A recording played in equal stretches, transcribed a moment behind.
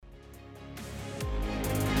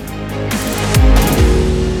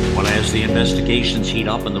investigations heat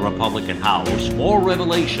up in the Republican House, more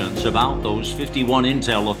revelations about those 51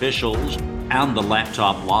 Intel officials and the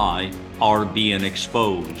laptop lie are being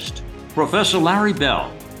exposed. Professor Larry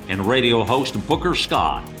Bell and radio host Booker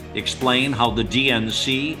Scott explain how the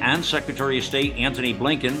DNC and Secretary of State Antony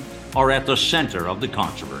Blinken are at the center of the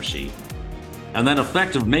controversy. And then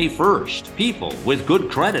effective May 1st, people with good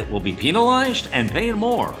credit will be penalized and paying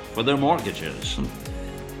more for their mortgages.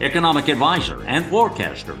 Economic advisor and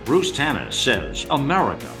forecaster Bruce Tanis says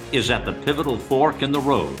America is at the pivotal fork in the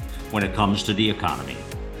road when it comes to the economy.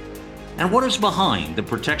 And what is behind the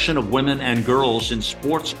Protection of Women and Girls in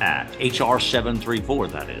Sports Act, H.R. 734,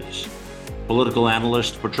 that is? Political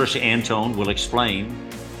analyst Patricia Anthone will explain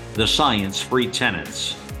the science-free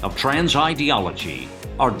tenets of trans ideology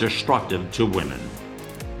are destructive to women.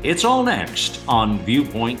 It's all next on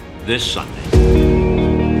Viewpoint This Sunday.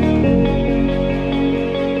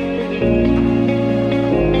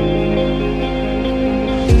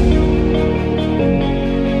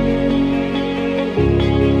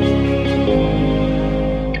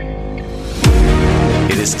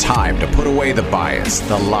 Time to put away the bias,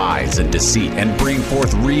 the lies, and deceit, and bring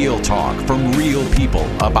forth real talk from real people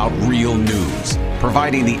about real news,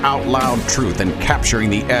 providing the out loud truth and capturing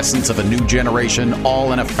the essence of a new generation,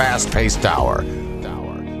 all in a fast-paced hour.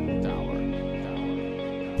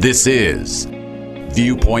 This is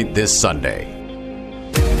Viewpoint This Sunday.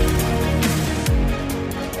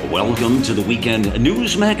 Welcome to the weekend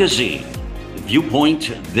news magazine,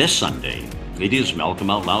 Viewpoint This Sunday. It is Malcolm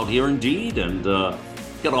Out Loud here indeed, and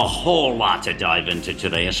got a whole lot to dive into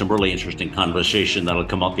today, and some really interesting conversation that'll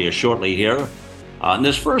come up here shortly here. And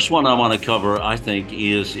this first one I want to cover, I think,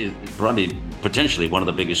 is probably potentially one of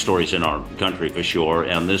the biggest stories in our country for sure.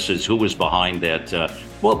 And this is who is behind that,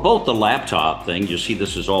 both the laptop thing. You see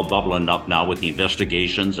this is all bubbling up now with the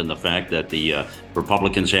investigations and the fact that the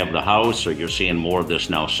Republicans have the House, so you're seeing more of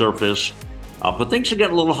this now surface. But things are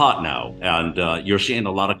getting a little hot now, and you're seeing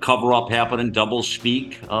a lot of cover-up happening. Double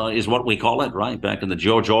speak is what we call it, right? Back in the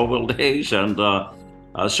George Orwell days. And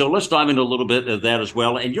so let's dive into a little bit of that as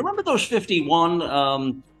well. And you remember those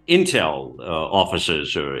 51 Intel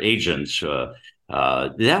officers or agents?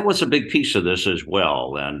 That was a big piece of this as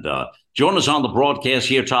well. And joining us on the broadcast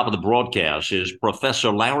here, top of the broadcast, is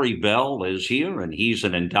Professor Larry Bell is here, and he's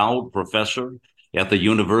an endowed professor at the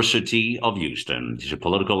University of Houston. He's a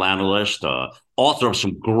political analyst, author of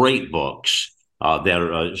some great books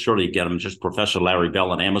that surely get him, just Professor Larry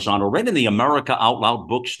Bell on Amazon, or right in the America Out Loud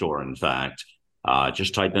bookstore, in fact.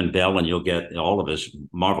 Just type in Bell and you'll get all of his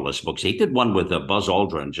marvelous books. He did one with Buzz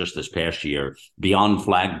Aldrin just this past year, Beyond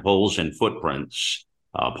Flagpoles and Footprints,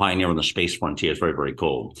 Pioneering the Space Frontier. It's very, very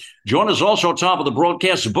cool. Join us also top of the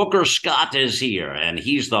broadcast. Booker Scott is here, and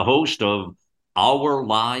he's the host of Our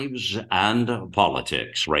Lives and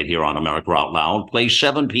Politics right here on America Out Loud. Plays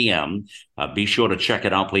 7 p.m. Be sure to check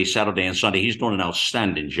it out. Plays Saturday and Sunday. He's doing an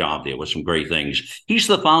outstanding job there with some great things. He's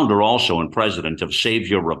the founder also and president of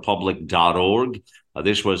SaveYourRepublic.org.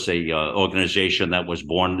 This was a organization that was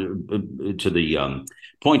born to the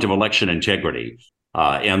point of election integrity.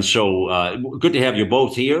 And so good to have you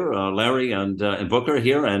both here, Larry and Booker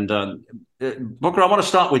here. And Booker, I want to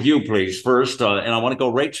start with you, please, first. And I want to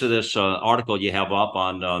go right to this article you have up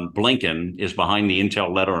on Blinken is behind the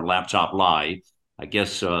Intel letter and laptop lie. I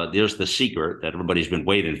guess there's the secret that everybody's been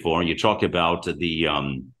waiting for. You talk about the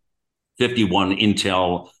 51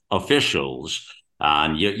 Intel officials.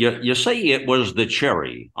 And you say it was the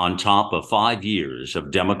cherry on top of 5 years of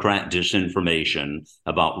Democrat disinformation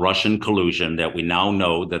about Russian collusion that we now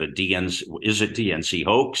know that a DNC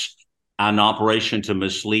hoax, an operation to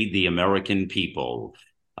mislead the American people.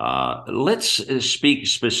 Let's speak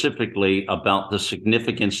specifically about the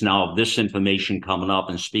significance now of this information coming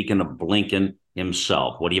up, and speaking of Blinken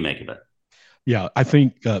himself. What do you make of it? Yeah, I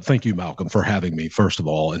think, thank you, Malcolm, for having me, first of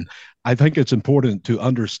all. And I think it's important to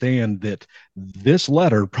understand that this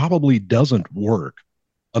letter probably doesn't work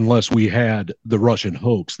unless we had the Russian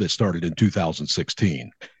hoax that started in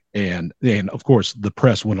 2016. And of course, the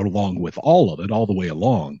press went along with all of it, all the way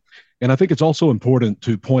along. And I think it's also important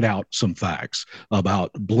to point out some facts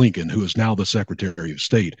about Blinken, who is now the Secretary of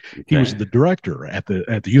State. Okay. He was the director at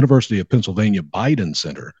the University of Pennsylvania Biden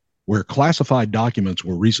Center, where classified documents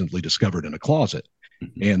were recently discovered in a closet.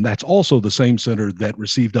 Mm-hmm. And that's also the same center that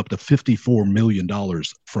received up to $54 million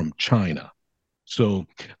from China. So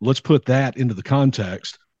let's put that into the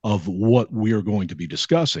context of what we're going to be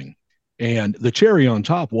discussing. And the cherry on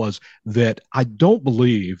top was that I don't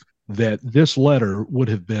believe that this letter would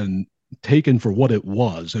have been taken for what it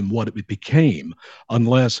was and what it became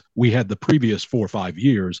unless we had the previous 4 or 5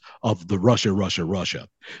 years of the Russia,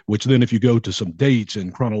 which then if you go to some dates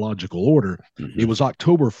in chronological order, it was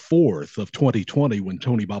October 4th of 2020 when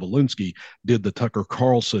Tony Bobolinsky did the Tucker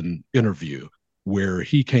Carlson interview, where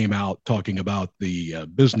he came out talking about the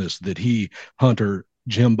business that he, Hunter,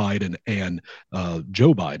 Jim Biden, and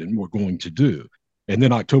Joe Biden were going to do. And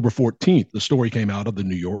then October 14th, the story came out of the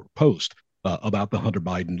New York Post about the Hunter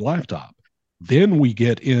Biden laptop. Then we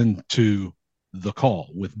get into the call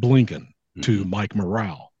with Blinken to Mike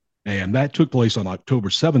Morale. And that took place on October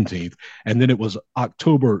 17th. And then it was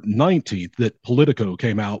October 19th that Politico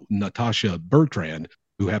came out, Natasha Bertrand,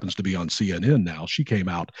 who happens to be on CNN now, she came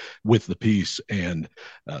out with the piece. And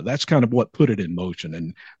that's kind of what put it in motion.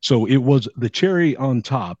 And so it was the cherry on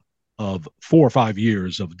top of 4 or 5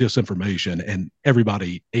 years of disinformation, and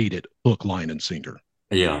everybody ate it hook, line, and sinker.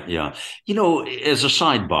 Yeah, yeah. As a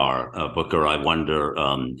sidebar, Booker, I wonder,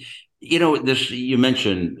 this, you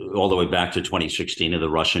mentioned all the way back to 2016 of the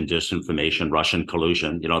Russian disinformation, Russian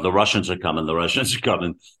collusion. The Russians are coming,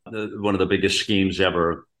 one of the biggest schemes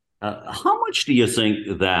ever. How much do you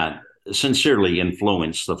think that sincerely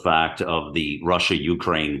influenced the fact of the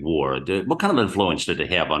Russia-Ukraine war? What kind of influence did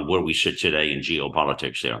it have on where we sit today in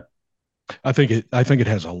geopolitics there? I think it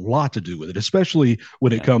has a lot to do with it, especially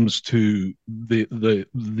when it comes to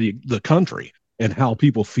the country and how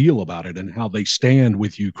people feel about it and how they stand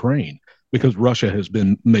with Ukraine, because Russia has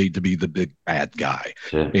been made to be the big bad guy.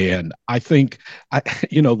 Yeah. And I think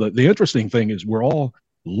the interesting thing is we're all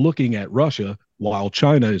looking at Russia while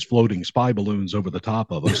China is floating spy balloons over the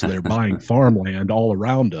top of us. They're buying farmland all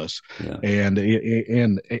around us. Yeah. And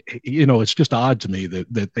it's just odd to me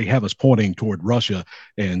that they have us pointing toward Russia,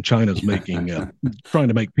 and China's making trying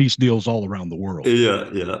to make peace deals all around the world. Yeah,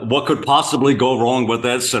 yeah. What could possibly go wrong with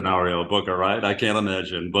that scenario, Booker, right? I can't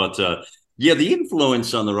imagine. But the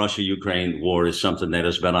influence on the Russia-Ukraine war is something that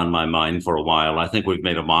has been on my mind for a while. I think we've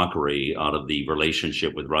made a mockery out of the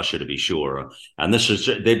relationship with Russia, to be sure. And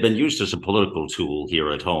they've been used as a political tool here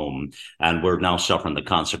at home. And we're now suffering the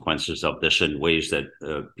consequences of this in ways that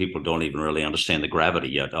people don't even really understand the gravity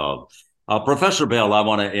yet of. Professor Bell, I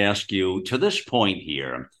want to ask you, to this point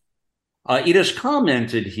here, it is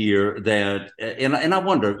commented here that, and I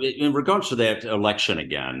wonder, in regards to that election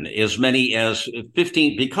again, as many as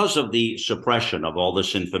 15, because of the suppression of all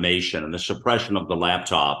this information and the suppression of the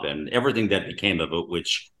laptop and everything that became of it,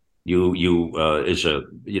 which you is a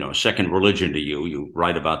second religion to you. You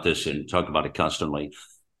write about this and talk about it constantly.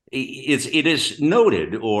 It is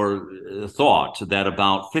noted or thought that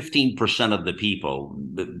about 15% of the people,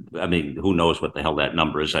 I mean, who knows what the hell that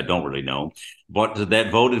number is? I don't really know, but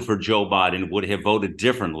that voted for Joe Biden would have voted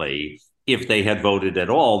differently if they had voted at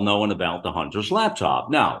all, knowing about the Hunter's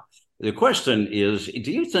laptop. Now, the question is,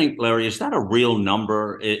 do you think, Larry, is that a real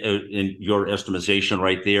number in your estimation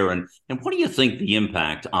right there? And what do you think the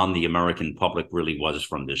impact on the American public really was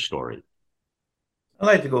from this story? I'd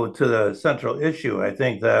like to go to the central issue. I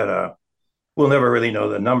think that we'll never really know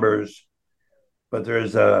the numbers, but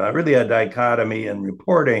there's really a dichotomy in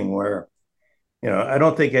reporting where, I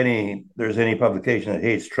don't think there's any publication that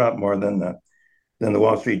hates Trump more than the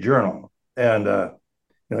Wall Street Journal. And,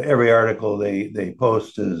 every article they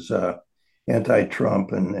post is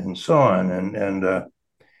anti-Trump and so on.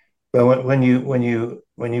 But when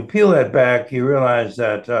you peel that back, you realize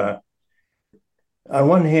that on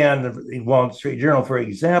one hand, the Wall Street Journal, for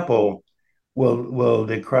example, will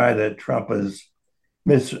decry that Trump is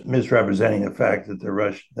misrepresenting the fact that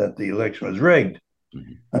the election was rigged.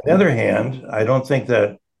 Mm-hmm. On the other hand, I don't think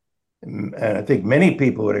that, and I think many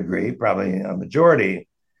people would agree, probably a majority,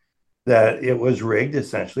 that it was rigged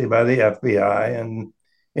essentially by the FBI and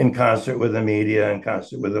in concert with the media, in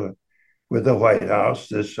concert with the White House.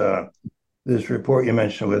 This report you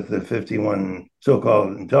mentioned with the 51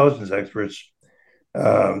 so-called intelligence experts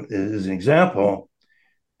is an example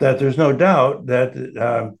that there's no doubt that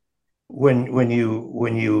when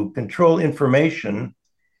you control information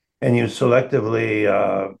and you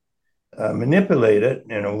selectively manipulate it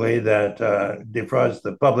in a way that defrauds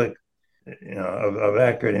the public, of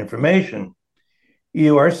accurate information,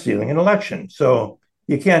 you are stealing an election. So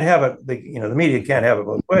you can't have it. The media can't have it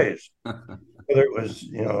both ways. Whether it was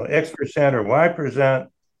X% or Y%,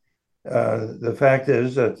 the fact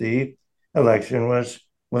is that the election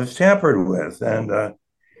was tampered with,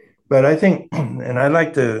 but I think, and I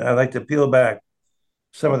like to peel back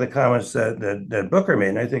some of the comments that Booker made,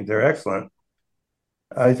 and I think they're excellent.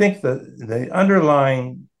 I think that the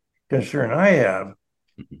underlying concern I have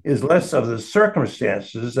is less of the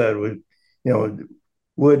circumstances that would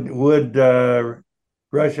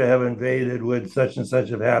Russia have invaded? Would such and such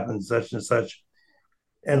have happened? Such and such,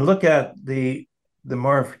 and look at the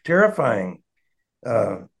more terrifying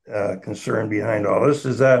concern behind all this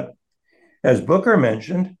is that, as Booker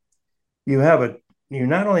mentioned, you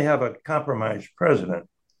not only have a compromised president,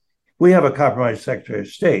 we have a compromised Secretary of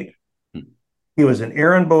State. He was an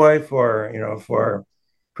errand boy for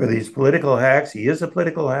these political hacks. He is a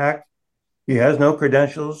political hack. He has no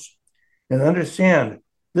credentials. And understand,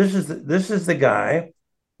 this is the guy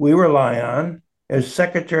we rely on as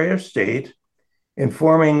Secretary of State,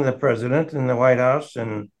 informing the president and the White House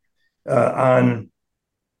and on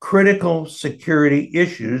critical security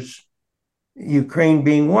issues, Ukraine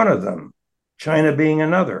being one of them, China being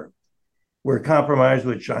another. We're compromised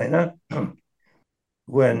with China.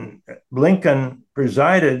 When Blinken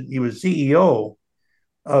presided, he was CEO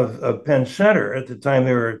of Penn Center at the time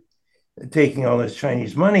they were taking all this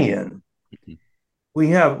Chinese money in. We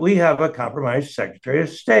have a compromised Secretary of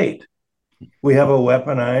State. We have a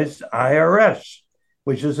weaponized IRS,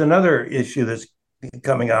 which is another issue that's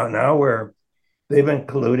coming out now, where they've been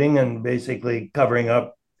colluding and basically covering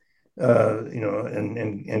up,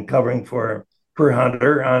 and covering for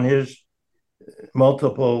Hunter on his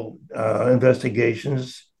multiple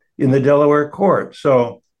investigations in the Delaware court.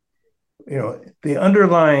 So, the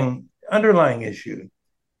underlying issue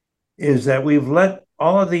is that we've let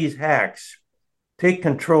all of these hacks take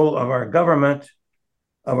control of our government,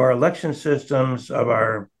 of our election systems, of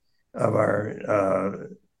our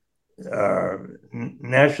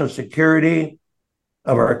national security,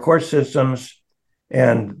 of our court systems,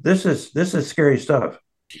 and this is scary stuff.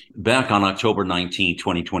 Back on October 19,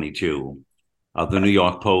 2022, the New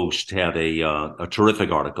York Post had a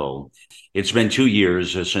terrific article. It's been 2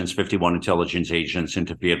 years since 51 intelligence agents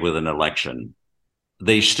interfered with an election.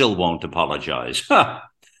 They still won't apologize.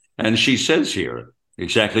 And she says here,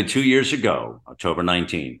 exactly 2 years ago, October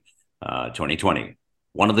 19, 2020,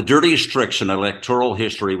 one of the dirtiest tricks in electoral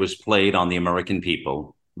history was played on the American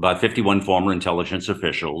people by 51 former intelligence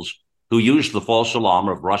officials who used the false alarm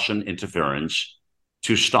of Russian interference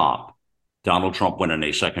to stop Donald Trump winning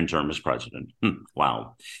a second term as president.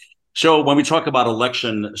 Wow. So when we talk about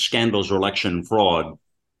election scandals or election fraud,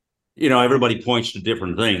 everybody points to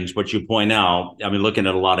different things, but you point out, looking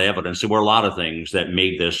at a lot of evidence, there were a lot of things that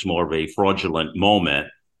made this more of a fraudulent moment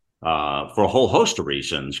for a whole host of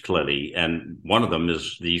reasons, clearly. And one of them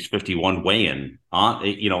is these 51 weigh-in,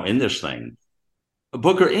 in this thing.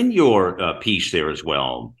 Booker, in your piece there as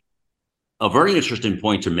well, a very interesting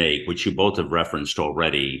point to make, which you both have referenced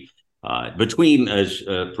already, between, as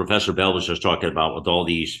Professor Bell was just talking about, with all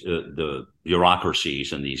these the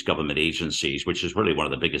bureaucracies and these government agencies, which is really one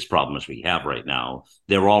of the biggest problems we have right now.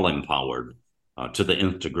 They're all empowered to the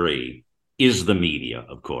nth degree, is the media,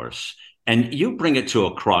 of course. And you bring it to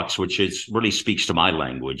a crux, which really speaks to my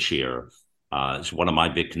language here. It's one of my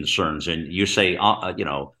big concerns. And you say,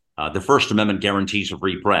 the First Amendment guarantees a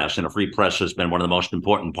free press, and a free press has been one of the most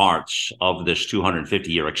important parts of this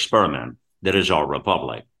 250-year experiment that is our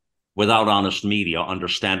republic. Without honest media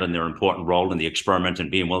understanding their important role in the experiment and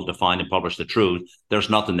being willing to find and publish the truth, there's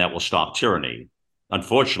nothing that will stop tyranny.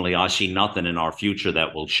 Unfortunately, I see nothing in our future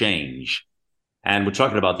that will change. And we're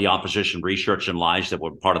talking about the opposition research and lies that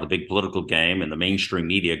were part of the big political game, and the mainstream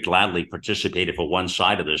media gladly participated for one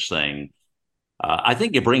side of this thing. I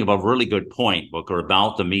think you bring up a really good point, Booker,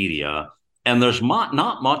 about the media, and there's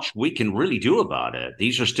not much we can really do about it.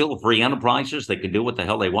 These are still free enterprises. They can do what the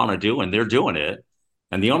hell they want to do, and they're doing it.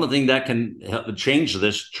 And the only thing that can change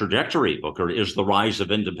this trajectory, Booker, is the rise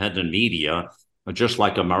of independent media, just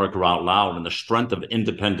like America Out Loud, and the strength of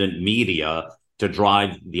independent media to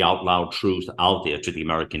drive the out loud truth out there to the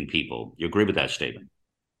American people. You agree with that statement?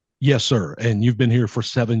 Yes, sir. And you've been here for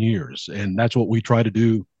 7 years, and that's what we try to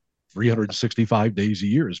do 365 days a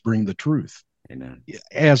year, is bring the truth. Amen.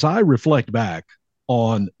 As I reflect back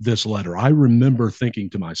on this letter, I remember thinking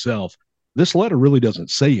to myself, this letter really doesn't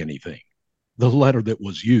say anything. The letter that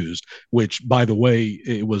was used, which, by the way,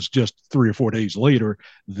 it was just 3 or 4 days later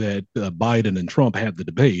that Biden and Trump had the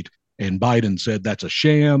debate, and Biden said that's a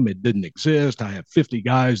sham. It didn't exist. I have 50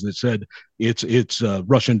 guys that said it's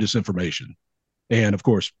Russian disinformation. And of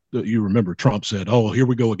course, you remember Trump said, oh, here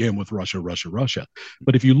we go again with Russia, Russia, Russia.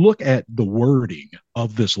 But if you look at the wording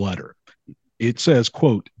of this letter, it says,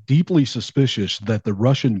 quote, deeply suspicious that the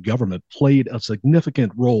Russian government played a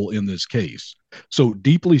significant role in this case. So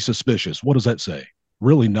deeply suspicious, what does that say?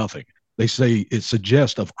 Really nothing. They say it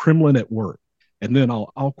suggests of Kremlin at work. And then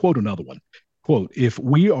I'll quote another one. Quote, if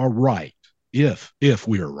we are right,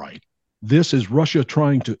 This is Russia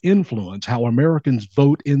trying to influence how Americans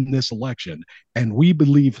vote in this election. And we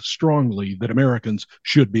believe strongly that Americans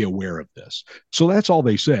should be aware of this. So that's all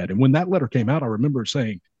they said. And when that letter came out, I remember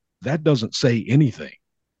saying, that doesn't say anything.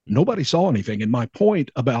 Nobody saw anything. And my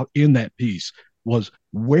point about in that piece was,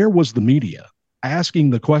 where was the media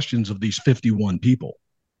asking the questions of these 51 people?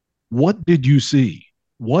 What did you see?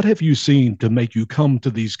 What have you seen to make you come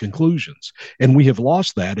to these conclusions? And we have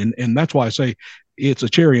lost that. And that's why I say it's a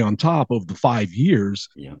cherry on top of the 5 years.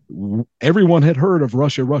 Yeah. Everyone had heard of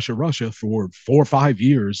Russia, Russia, Russia for 4 or 5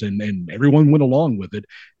 years, and everyone went along with it.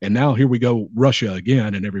 And now here we go, Russia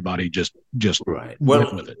again, and everybody just right.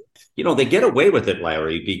 Went with it. They get away with it,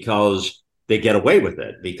 Larry, because they get away with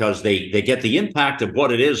it because they get the impact of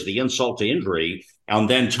what it is, the insult to injury, and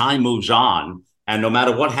then time moves on. And no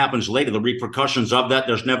matter what happens later, the repercussions of that,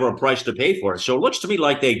 there's never a price to pay for it. So it looks to me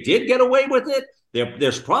like they did get away with it.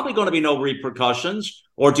 There's probably going to be no repercussions.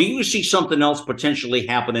 Or do you see something else potentially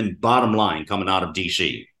happening, bottom line, coming out of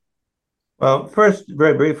D.C.? Well, first,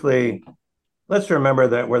 very briefly, let's remember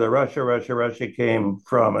that where the Russia came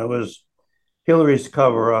from, it was Hillary's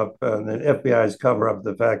cover-up, the FBI's cover-up,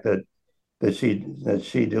 the fact that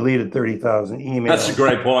she deleted 30,000 emails.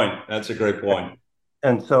 That's a great point.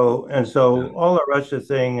 And so all the Russia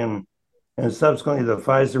thing and subsequently the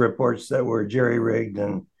FISA reports that were jerry-rigged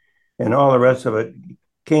and all the rest of it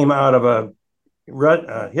came out of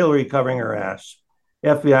Hillary covering her ass,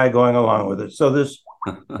 FBI going along with it. So this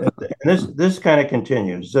kind of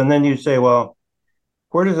continues. And then you say, well,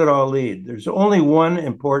 where does it all lead? There's only one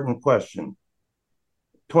important question: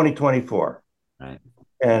 2024. Right.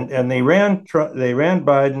 And they ran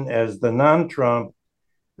Biden as the non-Trump,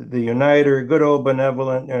 the uniter, good old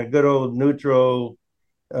benevolent, good old neutral,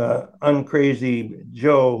 uncrazy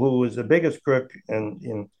Joe, who was the biggest crook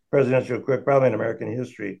in presidential crook probably in American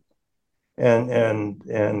history, and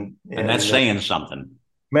that's saying something.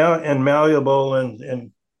 Malleable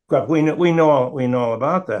and we know all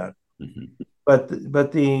about that. Mm-hmm. But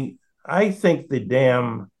I think the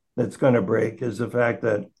dam that's going to break is the fact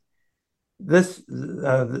that this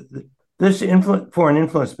foreign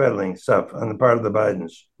influence peddling stuff on the part of the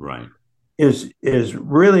Bidens, right, is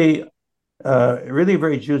really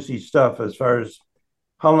very juicy stuff as far as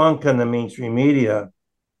how long can the mainstream media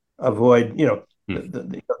avoid,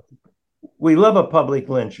 we love a public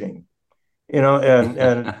lynching, and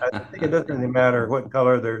I think it doesn't really matter what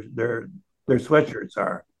color their sweatshirts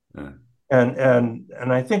are. Yeah.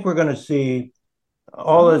 And I think we're going to see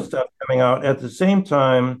all this stuff coming out at the same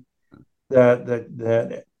time that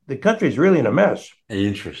the country's really in a mess.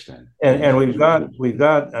 Interesting. And we've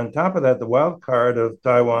got on top of that the wild card of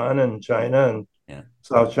Taiwan and China and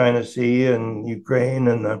South China Sea and Ukraine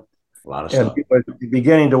and a lot of stuff. People are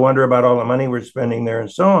beginning to wonder about all the money we're spending there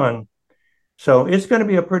and so on. So it's going to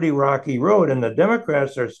be a pretty rocky road, and the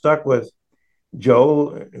Democrats are stuck with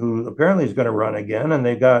Joe, who apparently is going to run again, and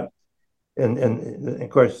they've got and of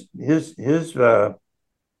course his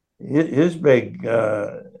big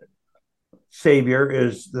savior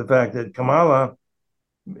is the fact that Kamala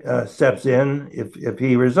steps in if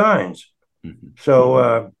he resigns. Mm-hmm.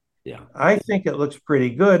 So I think it looks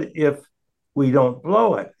pretty good if we don't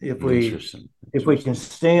blow it. If we can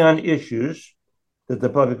stay on issues that the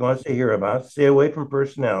public wants to hear about, stay away from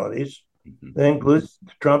personalities. Mm-hmm. That includes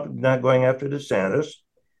Trump not going after DeSantis,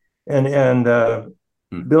 and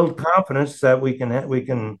build confidence that we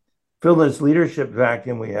can fill this leadership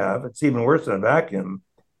vacuum we have. It's even worse than a vacuum.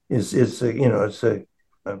 It's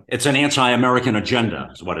an anti-American agenda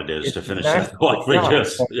is what it is, to finish that thought.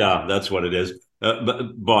 Yeah, that's what it is.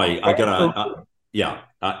 But boy, I gotta,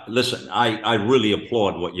 listen, I really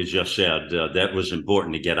applaud what you just said. That was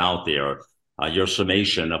important to get out there. Your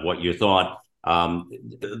summation of what you thought.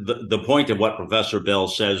 The point of what Professor Bell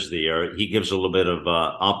says there, he gives a little bit of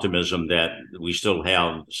optimism that we still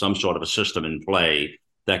have some sort of a system in play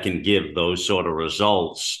that can give those sort of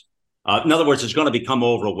results. In other words, it's going to become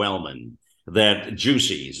overwhelming. That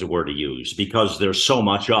juicy is the word to use, because there's so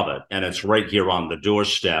much of it, and it's right here on the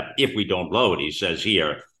doorstep if we don't blow it, he says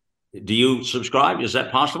here. Do you subscribe? Is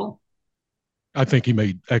that possible? I think he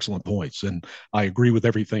made excellent points, and I agree with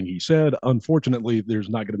everything he said. Unfortunately, there's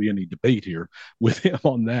not going to be any debate here with him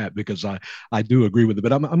on that, because I do agree with it.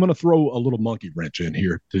 But I'm going to throw a little monkey wrench in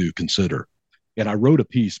here to consider. And I wrote a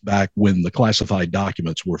piece back when the classified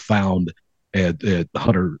documents were found at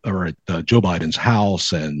Hunter or at Joe Biden's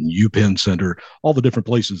house and UPenn Center, all the different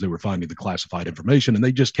places they were finding the classified information, and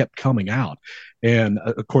they just kept coming out. And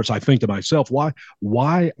of course, I think to myself,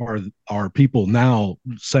 why are people now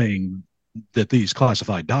saying that these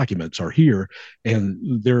classified documents are here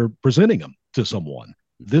and they're presenting them to someone?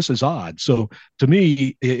 this is odd. So to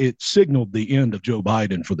me, it signaled the end of Joe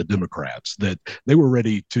Biden for the Democrats, that they were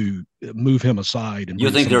ready to move him aside. And you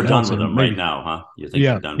think they're done with him right maybe, now, huh? You think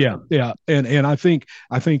they're done with him? Yeah. And I think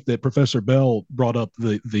that Professor Bell brought up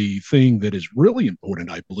the thing that is really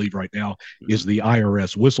important, I believe, right now, is the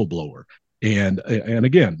IRS whistleblower. And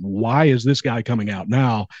again, why is this guy coming out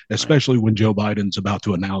now, especially when Joe Biden's about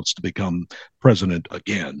to announce to become president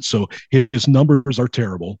again? So his numbers are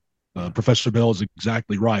terrible. Professor Bell is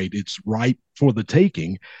exactly right. It's ripe for the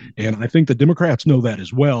taking. And I think the Democrats know that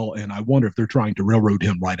as well. And I wonder if they're trying to railroad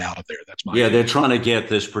him right out of there. That's my they're trying to get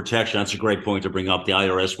this protection. That's a great point to bring up. The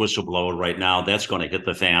IRS whistleblower right now, that's going to hit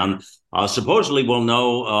the fan. Supposedly we'll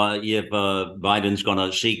know if Biden's going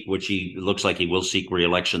to seek, which he looks like he will seek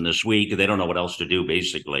re-election this week. They don't know what else to do,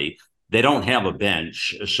 basically. They don't have a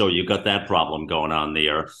bench. So you've got that problem going on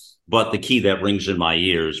there. But the key that rings in my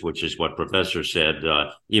ears, which is what Professor said,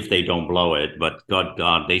 if they don't blow it, but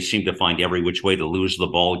God, they seem to find every which way to lose the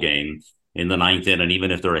ball game in the ninth inning.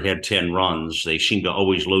 Even if they're ahead 10 runs, they seem to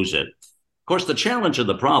always lose it. Of course, the challenge and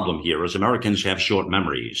the problem here is Americans have short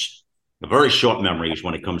memories, very short memories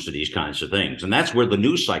when it comes to these kinds of things. And that's where the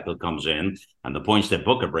news cycle comes in. And the points that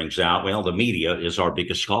Booker brings out, well, the media is our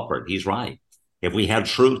biggest culprit. He's right. If we had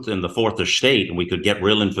truth in the fourth estate and we could get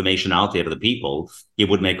real information out there to the people, it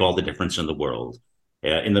would make all the difference in the world.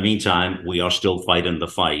 In the meantime, we are still fighting the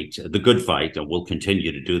fight, the good fight, and we'll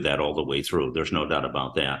continue to do that all the way through. There's no doubt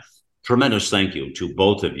about that. Tremendous thank you to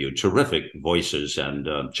both of you. Terrific voices and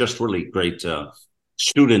just really great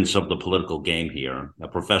students of the political game here.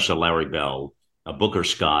 Professor Larry Bell, Booker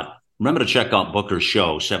Scott. Remember to check out Booker's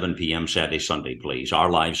show, 7 p.m. Saturday, Sunday, please. Our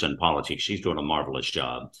Lives in Politics. He's doing a marvelous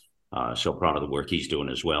job. So proud of the work he's doing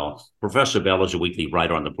as well. Professor Bell is a weekly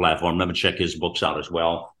writer on the platform. Remember, check his books out as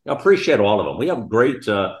well. I appreciate all of them. We have great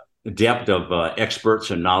depth of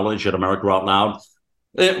experts and knowledge at America Out Loud,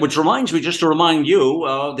 which reminds me, just to remind you,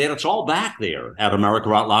 that it's all back there at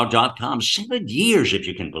AmericaOutloud.com. 7 years, if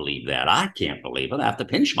you can believe that. I can't believe it. I have to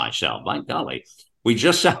pinch myself. My golly. We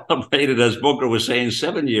just celebrated, as Booker was saying,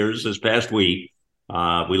 7 years this past week.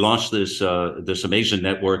 We launched this amazing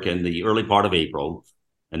network in the early part of April.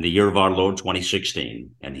 In the year of our Lord,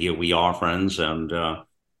 2016. And here we are, friends. And,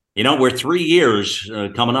 we're 3 years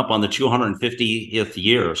coming up on the 250th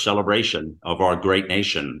year celebration of our great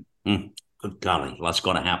nation. Good golly, what's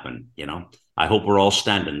going to happen? I hope we're all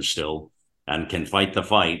standing still and can fight the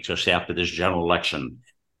fight just after this general election.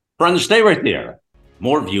 Friends, stay right there.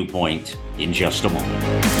 More Viewpoint in just a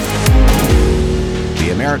moment. The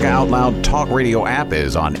America Out Loud Talk Radio app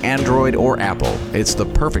is on Android or Apple. It's the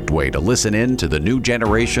perfect way to listen in to the new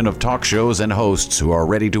generation of talk shows and hosts who are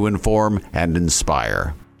ready to inform and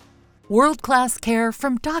inspire. World-class care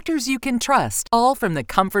from doctors you can trust, all from the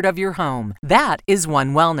comfort of your home. That is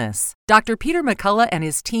One Wellness. Dr. Peter McCullough and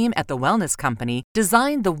his team at The Wellness Company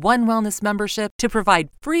designed the One Wellness membership to provide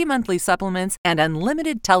free monthly supplements and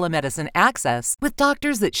unlimited telemedicine access with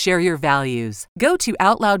doctors that share your values. Go to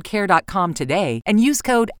OutLoudCare.com today and use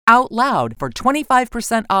code OUTLOUD for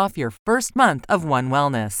 25% off your first month of One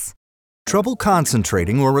Wellness. Trouble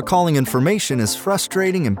concentrating or recalling information is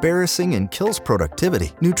frustrating, embarrassing, and kills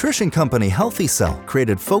productivity. Nutrition company Healthy Cell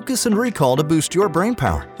created Focus and Recall to boost your brain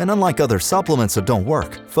power. And unlike other supplements that don't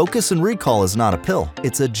work, Focus and Recall is not a pill.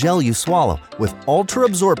 It's a gel you swallow with ultra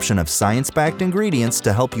absorption of science-backed ingredients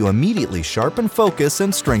to help you immediately sharpen focus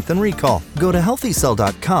and strengthen recall. Go to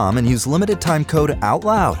healthycell.com and use limited time code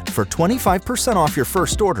OUTLOUD for 25% off your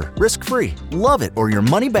first order. Risk-free. Love it or your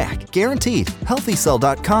money back. Guaranteed.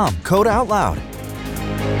 Healthycell.com. Code OUTLOUD. Well,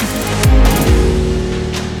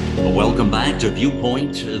 welcome back to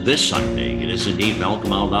Viewpoint This Sunday. It is indeed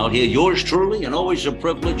Malcolm Out Loud here, yours truly, and always a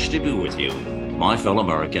privilege to be with you, my fellow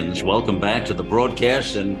Americans. Welcome back to the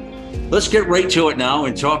broadcast, and let's get right to it now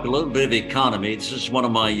and talk a little bit of economy. This is one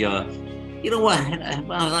of my, I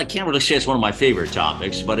can't really say it's one of my favorite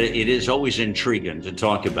topics, but it is always intriguing to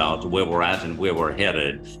talk about where we're at and where we're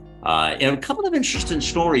headed. And a couple of interesting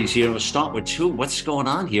stories here. We'll start with two. What's going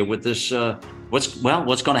on here with this? What's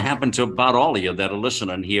going to happen to about all of you that are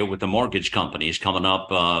listening here with the mortgage companies coming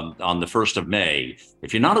up on the 1st of May?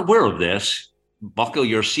 If you're not aware of this, buckle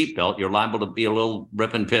your seatbelt. You're liable to be a little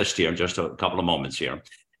rip and pissed here in just a couple of moments here.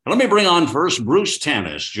 Let me bring on first Bruce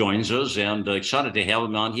Tanis joins us, and excited to have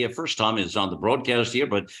him on here. First time is on the broadcast here,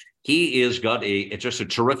 but he has got just a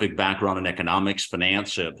terrific background in economics,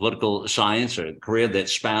 finance, political science, a career that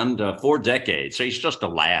spanned 4 decades. So he's just a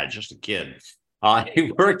lad, just a kid.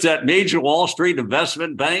 He worked at major Wall Street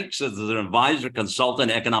investment banks as an advisor,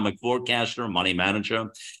 consultant, economic forecaster, money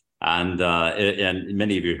manager. And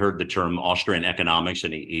many of you heard the term Austrian economics,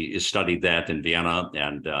 and he studied that in Vienna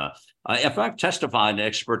and In fact, testified an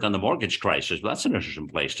expert on the mortgage crisis. That's an interesting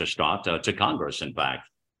place to start, to Congress, in fact.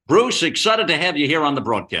 Bruce, excited to have you here on the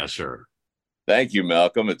broadcast, sir. Thank you,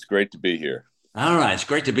 Malcolm. It's great to be here. All right. It's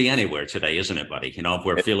great to be anywhere today, isn't it, buddy? You know, if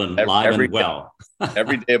we're feeling live and well.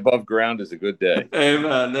 Every day above ground is a good day.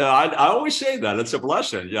 Amen. No, I always say that. It's a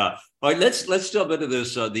blessing. Yeah. All right, let's delve into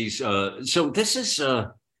this. So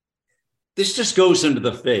this just goes into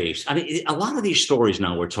the face. I mean, a lot of these stories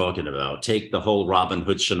now we're talking about take the whole Robin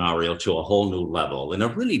Hood scenario to a whole new level, and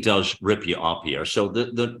it really does rip you up here. So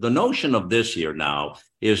the notion of this here now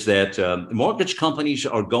is that mortgage companies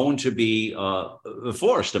are going to be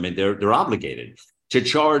forced. I mean, they're obligated to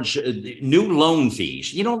charge new loan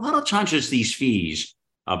fees. You know, a lot of times it's these fees,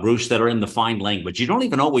 Bruce, that are in the fine language. You don't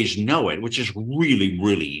even always know it, which is really,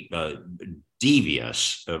 really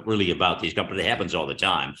devious, really, about these companies. It happens all the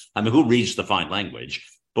time. I mean, who reads the fine language?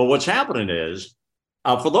 But what's happening is,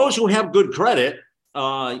 for those who have good credit,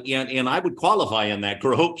 and I would qualify in that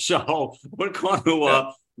group, so we're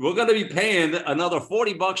going to be paying another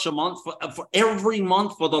 $40 a month for every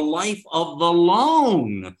month for the life of the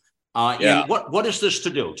loan. And what is this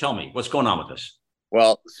to do? Tell me, what's going on with this?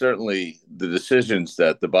 Well, certainly the decisions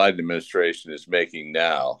that the Biden administration is making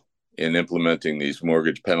now in implementing these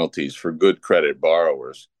mortgage penalties for good credit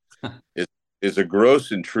borrowers is a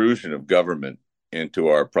gross intrusion of government into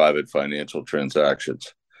our private financial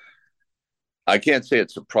transactions. I can't say it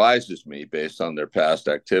surprises me based on their past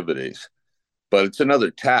activities, but it's another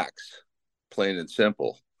tax, plain and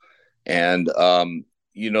simple. And,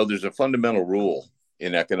 there's a fundamental rule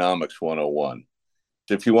in Economics 101.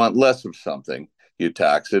 If you want less of something, you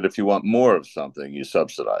tax it. If you want more of something, you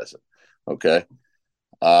subsidize it. Okay?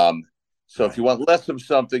 So if you want less of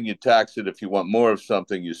something, you tax it. If you want more of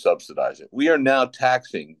something, you subsidize it. We are now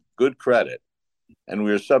taxing good credit, and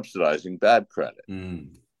we are subsidizing bad credit.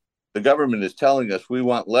 The government is telling us we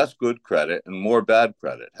want less good credit and more bad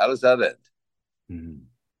credit. How does that end?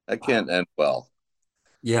 That can't end well.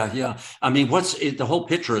 Yeah. I mean, the whole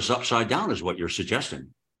picture is upside down, is what you're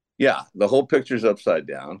suggesting. Yeah, the whole picture is upside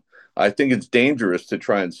down. I think it's dangerous to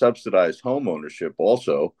try and subsidize home ownership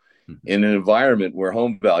also in an environment where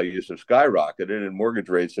home values have skyrocketed and mortgage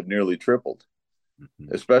rates have nearly tripled,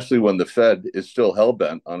 especially when the Fed is still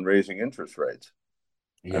hell-bent on raising interest rates.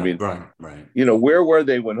 Yeah, I mean, right. Where were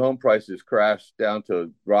they when home prices crashed down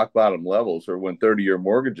to rock bottom levels, or when 30-year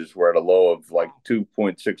mortgages were at a low of like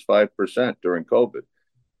 2.65% during COVID?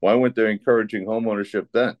 Why weren't they encouraging home ownership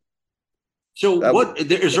then? So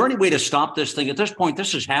is there any way to stop this thing? At this point,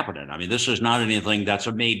 this is happening. I mean, this is not anything that's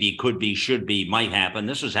a maybe, could be, should be, might happen.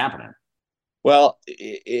 This is happening. Well,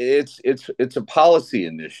 it's a policy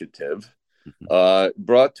initiative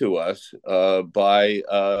brought to us by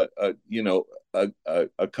a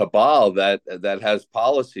cabal that has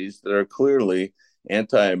policies that are clearly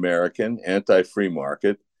anti-American, anti-free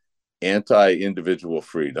market, anti-individual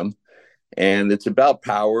freedom. And it's about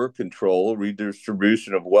power, control,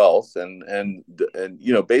 redistribution of wealth, and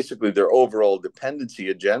basically their overall dependency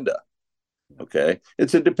agenda. Okay,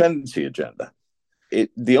 it's a dependency agenda.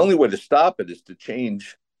 The only way to stop it is to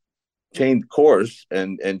change course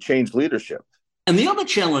and change leadership. And the other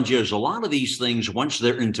challenge is a lot of these things, once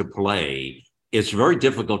they're into play, it's very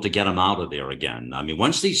difficult to get them out of there again. I mean,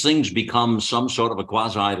 once these things become some sort of a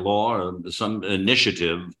quasi law or some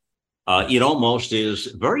initiative, it almost is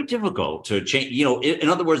very difficult to change. In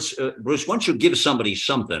other words, Bruce, once you give somebody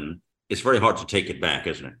something, it's very hard to take it back,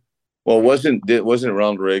 isn't it? Well, wasn't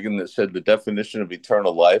Ronald Reagan that said the definition of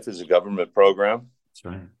eternal life is a government program?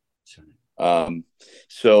 That's right.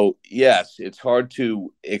 So yes, it's hard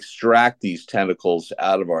to extract these tentacles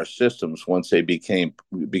out of our systems once they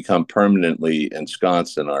become permanently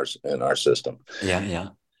ensconced in our system.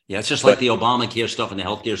 Yeah, it's just like the Obamacare stuff and the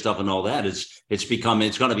healthcare stuff and all that. It's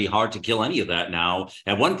going to be hard to kill any of that now.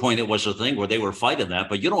 At one point, it was a thing where they were fighting that,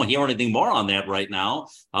 but you don't hear anything more on that right now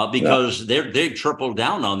because they've tripled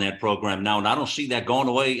down on that program now, and I don't see that going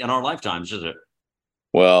away in our lifetimes, is it?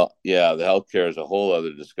 Well, yeah, the healthcare is a whole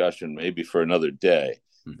other discussion, maybe for another day.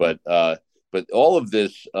 But all of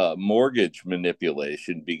this mortgage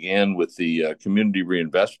manipulation began with the Community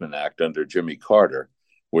Reinvestment Act under Jimmy Carter,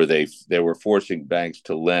 where they were forcing banks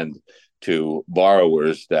to lend to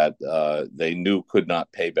borrowers that they knew could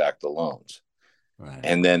not pay back the loans. Right.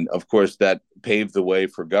 And then, of course, that paved the way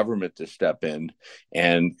for government to step in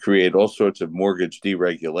and create all sorts of mortgage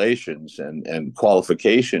deregulations and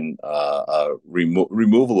qualification,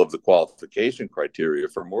 removal of the qualification criteria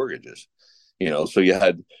for mortgages. So you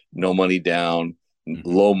had no money down,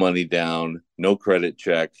 low money down, no credit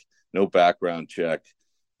check, no background check.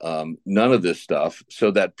 None of this stuff,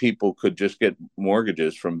 so that people could just get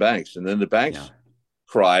mortgages from banks, and then the banks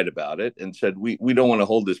cried about it and said, we don't want to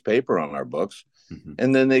hold this paper on our books. Mm-hmm.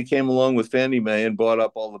 And then they came along with Fannie Mae and bought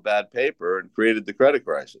up all the bad paper and created the credit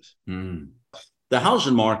crisis. Mm. The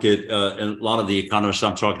housing market, and a lot of the economists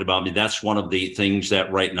I'm talking about, I mean, that's one of the things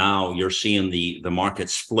that right now you're seeing the market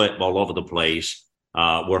split all over the place,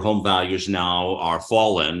 where home values now are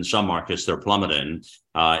falling. Some markets, they're plummeting.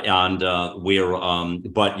 But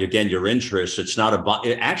again, your interest, it's not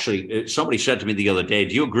actually, somebody said to me the other day,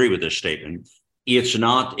 do you agree with this statement? It's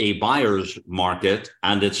not a buyer's market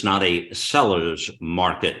and it's not a seller's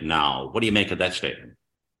market now. What do you make of that statement?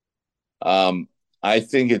 I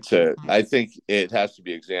think it has to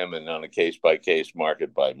be examined on a case by case,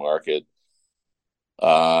 market by market.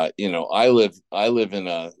 I live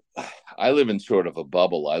in sort of a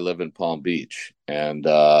bubble. I live in Palm Beach, and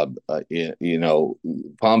Palm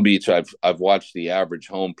Beach. I've watched the average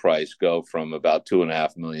home price go from about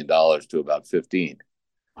 $2.5 million to about 15.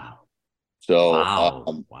 Wow. So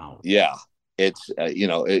wow. Yeah, it's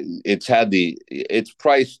it's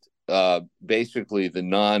priced basically the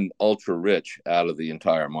non-ultra rich out of the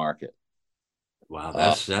entire market. Wow,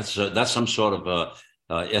 that's some sort of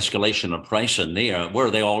escalation of price in there. Where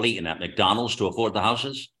are they all eating at McDonald's to afford the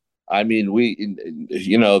houses? I mean,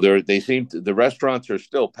 the restaurants are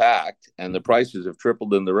still packed and the prices have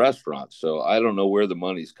tripled in the restaurants. So I don't know where the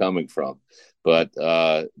money's coming from, but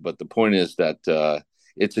the point is that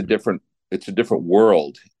it's a different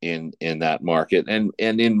world in that market, and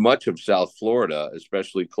in much of South Florida,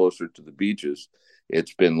 especially closer to the beaches,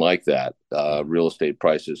 it's been like that. Real estate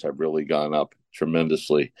prices have really gone up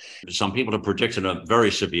tremendously. Some people are predicting a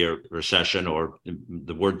very severe recession, or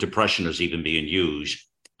the word depression is even being used.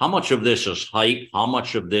 How much of this is hype? How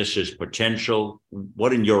much of this is potential?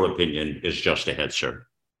 What, in your opinion, is just ahead, sir?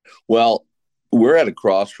 Well, we're at a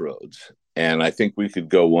crossroads, and I think we could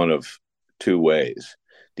go one of two ways,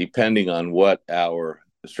 depending on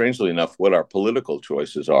strangely enough, what our political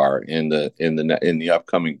choices are in the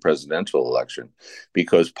upcoming presidential election,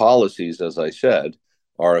 because policies, as I said,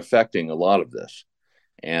 are affecting a lot of this.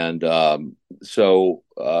 And so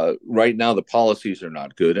right now the policies are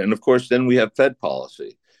not good. And of course, then we have Fed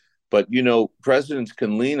policy. But, presidents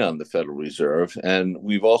can lean on the Federal Reserve. And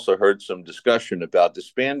we've also heard some discussion about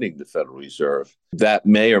disbanding the Federal Reserve. That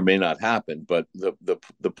may or may not happen. But the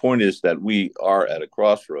point is that we are at a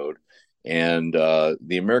crossroad, and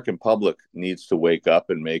the American public needs to wake up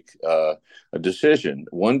and make a decision.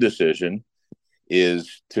 One decision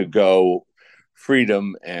is to go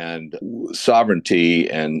freedom and sovereignty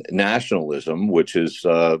and nationalism, which is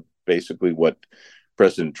basically what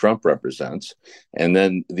President Trump represents. And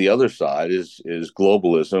then the other side is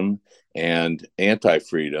globalism and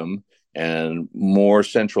anti-freedom and more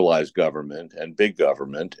centralized government and big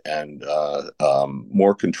government and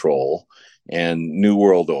more control and new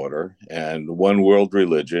world order and one world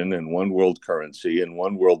religion and one world currency and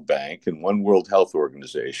one world bank and one world health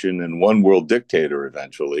organization and one world dictator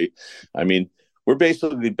eventually. I mean, we're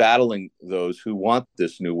basically battling those who want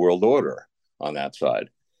this new world order on that side.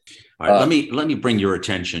 All right, let me bring your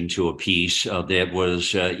attention to a piece that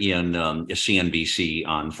was in CNBC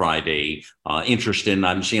on Friday. Interesting.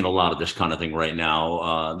 I'm seeing a lot of this kind of thing right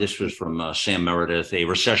now. This was from Sam Meredith. A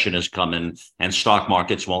recession is coming and stock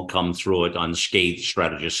markets won't come through it unscathed,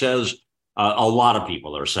 strategist says. A lot of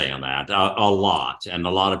people are saying that, a lot. And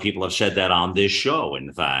a lot of people have said that on this show,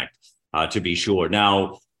 in fact, to be sure.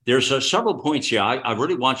 Now, there's several points here. I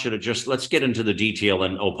really want you to let's get into the detail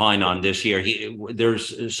and opine on this here.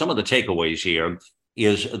 There's some of the takeaways here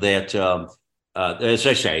is that, as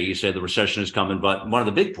I say, you said the recession is coming, but one of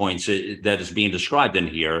the big points that is being described in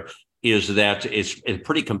here is that it's a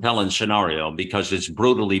pretty compelling scenario because it's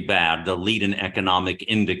brutally bad. The leading economic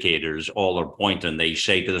indicators all are pointing, they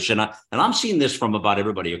say, to this. And I'm seeing this from about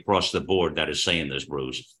everybody across the board that is saying this,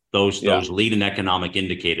 Bruce. Those leading economic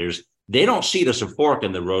indicators, they don't see it as a fork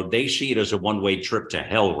in the road. They see it as a one-way trip to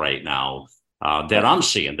hell right now that I'm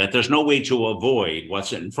seeing, that there's no way to avoid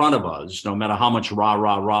what's in front of us, no matter how much rah,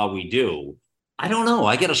 rah, rah we do. I don't know.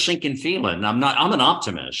 I get a sinking feeling. I'm an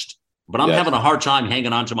optimist, but I'm having a hard time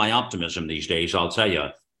hanging on to my optimism these days, I'll tell you.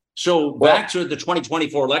 So back to the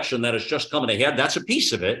 2024 election that is just coming ahead. That's a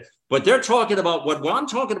piece of it. But they're talking about what I'm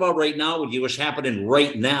talking about right now with you is happening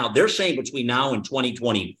right now. They're saying between now and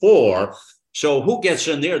 2024. So who gets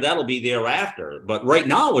in there, that'll be thereafter. But right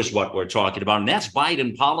now is what we're talking about. And that's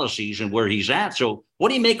Biden policies and where he's at. So what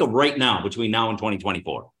do you make of right now between now and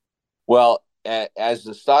 2024? Well, as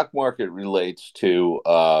the stock market relates to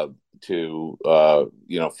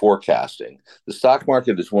forecasting, the stock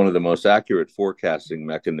market is one of the most accurate forecasting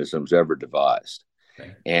mechanisms ever devised.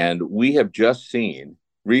 Okay. And we have just seen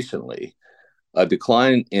recently a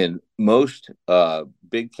decline in most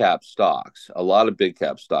big cap stocks, a lot of big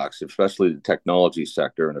cap stocks, especially the technology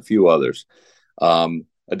sector and a few others, a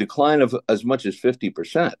decline of as much as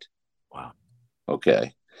 50%. Wow.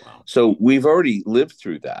 Okay. Wow. So we've already lived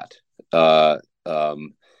through that. The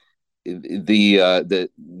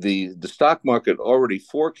stock market already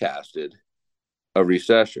forecasted a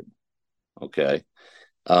recession. Okay.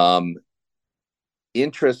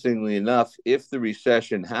 Interestingly enough, if the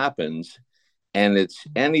recession happens and it's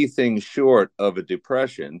anything short of a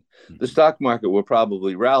depression, the stock market will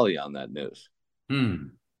probably rally on that news.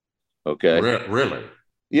 Okay. Really?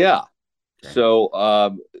 Yeah. Okay. So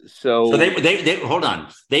they hold on.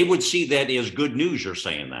 They would see that as good news. You're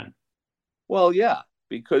saying then? Well, yeah,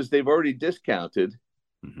 because they've already discounted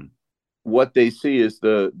what they see as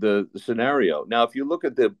the scenario. Now, if you look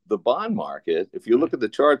at the bond market, if you look at the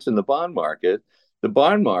charts in the bond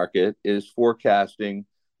market is forecasting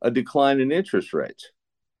a decline in interest rates.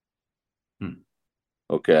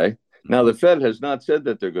 Okay. Now, the Fed has not said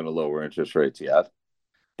that they're going to lower interest rates yet,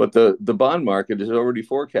 but the bond market is already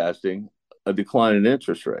forecasting a decline in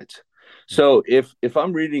interest rates. So if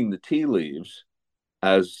I'm reading the tea leaves,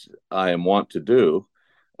 as I am wont to do,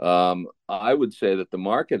 I would say that the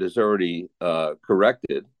market has already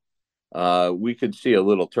corrected. We could see a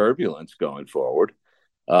little turbulence going forward.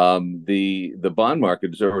 The bond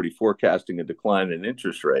market is already forecasting a decline in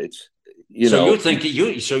interest rates. You think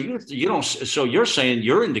you don't. So you're saying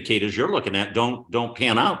your indicators you're looking at don't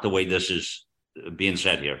pan out the way this is being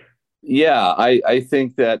said here. Yeah, I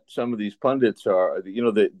think that some of these pundits are,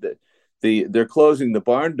 they're closing the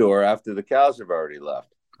barn door after the cows have already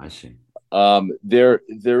left. I see. There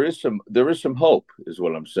is some hope, is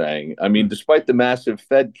what I'm saying. I mean, despite the massive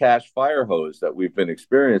Fed cash fire hose that we've been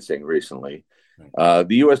experiencing recently, the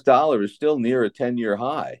U.S. dollar is still near a 10-year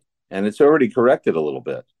high, and it's already corrected a little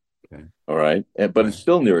bit. Okay. All right, but it's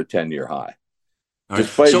still near a 10-year high. Right.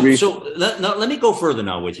 So let me go further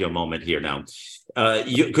now with you a moment here now,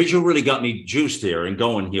 because you really got me juiced here and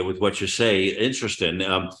going here with what you say. Interesting.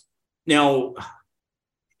 Now,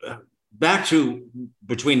 back to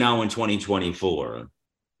between now and 2024.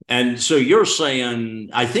 And so you're saying,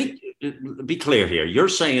 I think, be clear here, you're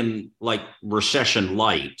saying like recession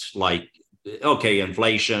light, like, okay,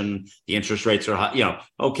 inflation, the interest rates are high,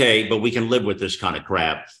 okay, but we can live with this kind of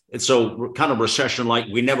crap. And so kind of recession light,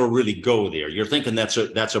 we never really go there. You're thinking that's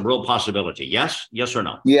a real possibility. Yes or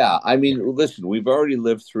no? Yeah. I mean, listen, we've already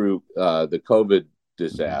lived through the COVID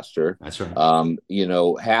disaster. That's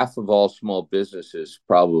right. Half of all small businesses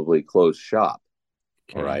probably closed shop.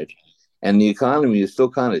 Okay. All right. And the economy is still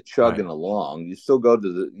kind of chugging along. You still go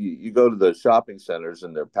to you go to the shopping centers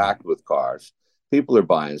and they're packed with cars. People are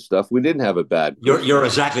buying stuff. We didn't have a bad. You're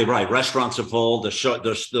exactly right. Restaurants are full. The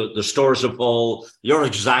stores are full. You're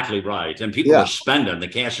exactly right. And people are spending. The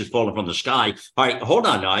cash is falling from the sky. All right, hold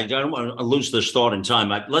on. I don't want to lose this thought in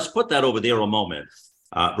time. Let's put that over there a moment,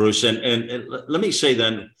 Bruce. And let me say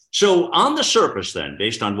then. So on the surface, then,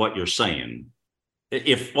 based on what you're saying,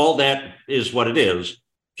 if all that is what it is,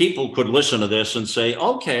 people could listen to this and say,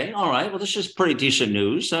 okay, all right, well, this is pretty decent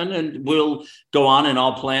news. And we'll go on and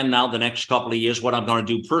I'll plan now the next couple of years what I'm going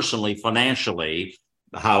to do personally, financially,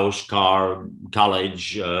 house, car,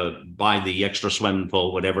 college, buy the extra swimming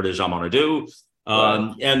pool, whatever it is I'm going to do.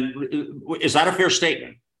 And is that a fair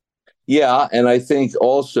statement? Yeah. And I think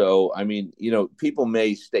also, I mean, people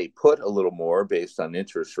may stay put a little more based on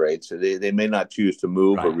interest rates. So they may not choose to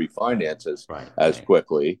move or refinance as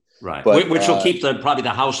quickly. Right. But, which will keep probably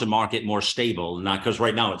the housing market more stable, not because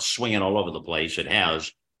right now it's swinging all over the place. It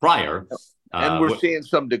has prior. And we're seeing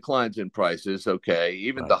some declines in prices. Okay.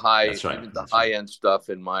 Even the high end stuff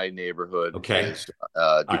in my neighborhood is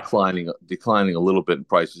declining a little bit in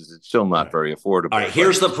prices. It's still not very affordable. All right.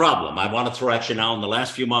 Here's the problem. I want to throw at you now in the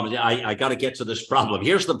last few moments. I got to get to this problem.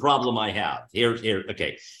 Here's the problem I have. Here.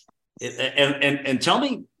 Okay. And tell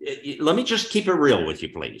me, let me just keep it real with you,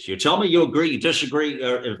 please. You tell me you agree, you disagree,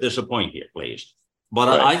 or if there's a point here, please.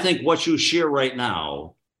 But I think what you share right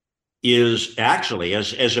now is actually,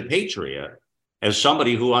 as a patriot, as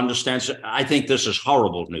somebody who understands, I think this is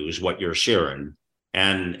horrible news, what you're sharing.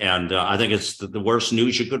 And I think it's the worst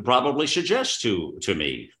news you could probably suggest to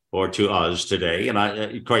me or to us today. And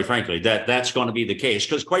I, quite frankly, that's going to be the case,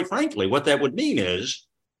 because quite frankly, what that would mean is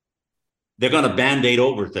they're going to Band-Aid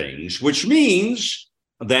over things, which means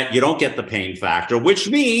that you don't get the pain factor, which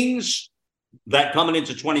means that coming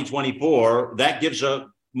into 2024, that gives a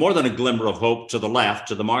more than a glimmer of hope to the left,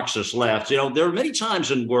 to the Marxist left. There are many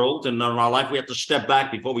times in the world and in our life we have to step back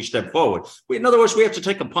before we step forward. In other words, we have to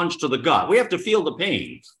take a punch to the gut. We have to feel the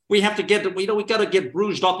pain. We have to we got to get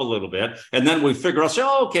bruised up a little bit, and then we figure out,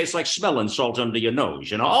 okay, it's like smelling salt under your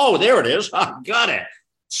nose. Oh, there it is. I got it.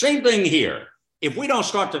 Same thing here. If we don't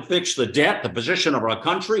start to fix the debt, the position of our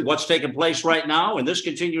country, what's taking place right now, and this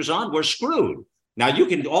continues on, we're screwed. Now,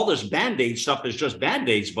 all this Band-Aid stuff is just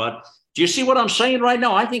Band-Aids, but do you see what I'm saying right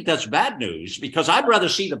now? I think that's bad news, because I'd rather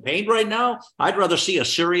see the pain right now. I'd rather see a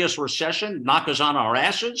serious recession knock us on our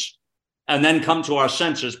asses and then come to our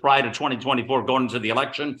senses prior to 2024, going into the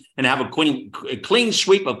election, and have a clean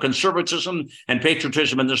sweep of conservatism and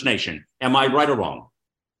patriotism in this nation. Am I right or wrong?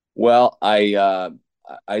 Well,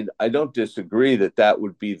 I don't disagree that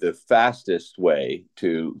would be the fastest way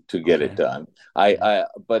to get it done.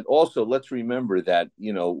 But also let's remember that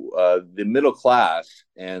the middle class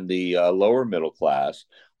and the lower middle class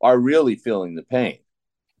are really feeling the pain.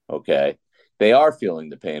 Okay, they are feeling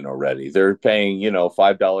the pain already. They're paying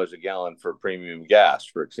 $5 a gallon for premium gas,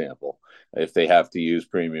 for example, if they have to use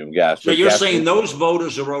premium gas. So you're saying those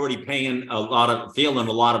voters are already feeling a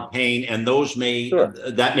lot of pain, and those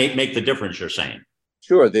that may make the difference. You're saying.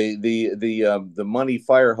 Sure. The money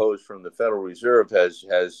fire hose from the Federal Reserve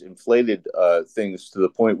has inflated things to the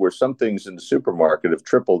point where some things in the supermarket have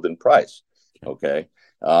tripled in price. Okay,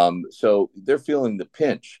 so they're feeling the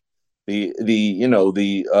pinch. The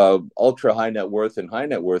ultra high net worth and high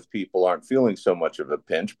net worth people aren't feeling so much of a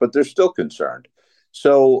pinch, but they're still concerned.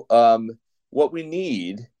 So what we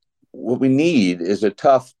need is a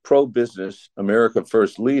tough pro-business America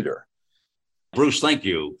First leader. Bruce, thank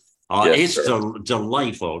you. Yes, it's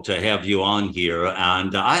delightful to have you on here,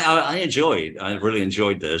 and I really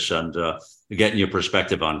enjoyed this and getting your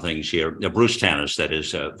perspective on things here. Bruce Tanis, that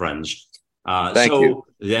is, friends. Thank you.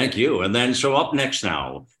 Thank you. And then, so up next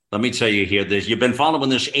now, let me tell you here, you've been following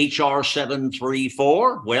this HR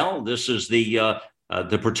 734. Well, this is the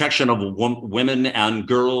Protection of Women and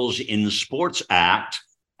Girls in Sports Act.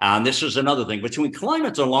 And this is another thing. Between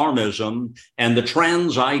climate alarmism and the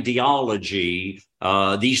trans ideology,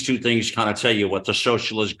 these two things kind of tell you what the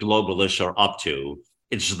socialist globalists are up to.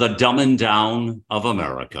 It's the dumbing down of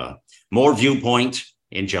America. More Viewpoint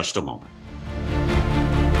in just a moment.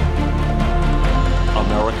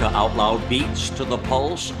 America Out Loud beats to the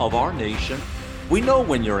pulse of our nation. We know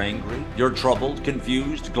when you're angry, you're troubled,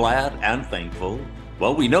 confused, glad, and thankful.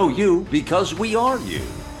 Well, we know you because we are you.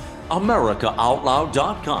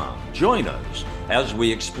 AmericaOutloud.com. Join us as we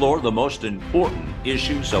explore the most important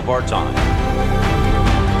issues of our time.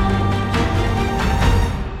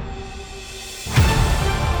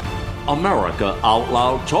 America Out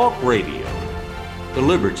Loud Talk Radio. The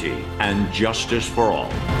liberty and justice for all.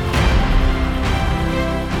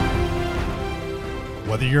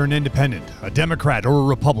 Whether you're an independent, a Democrat, or a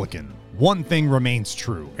Republican, one thing remains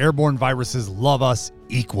true. Airborne viruses love us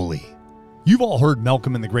equally. You've all heard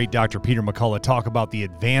Malcolm and the great Dr. Peter McCullough talk about the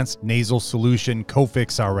advanced nasal solution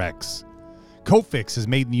Cofix RX. Cofix is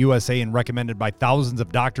made in the USA and recommended by thousands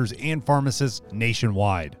of doctors and pharmacists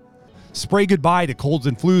nationwide. Spray goodbye to colds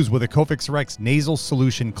and flus with a Cofix RX nasal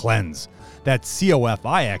solution cleanse. That's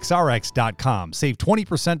COFIXRX.com. Save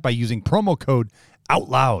 20% by using promo code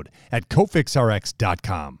OUTLOUD at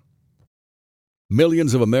COFIXRX.com.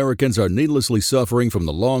 Millions of Americans are needlessly suffering from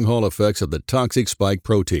the long-haul effects of the toxic spike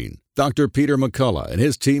protein. Dr. Peter McCullough and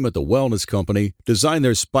his team at the Wellness Company designed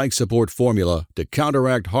their spike support formula to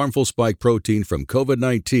counteract harmful spike protein from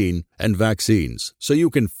COVID-19 and vaccines so you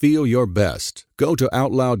can feel your best. Go to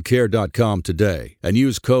OutLoudCare.com today and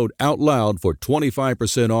use code OUTLOUD for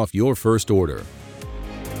 25% off your first order.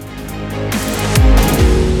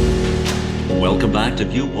 Welcome back to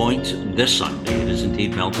Viewpoint This Sunday. It is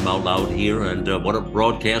indeed Malcolm Out Loud here, and what a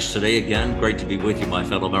broadcast today again. Great to be with you, my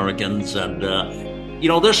fellow Americans. And,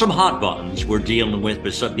 there's some hot buttons we're dealing with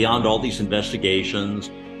beyond all these investigations,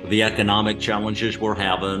 the economic challenges we're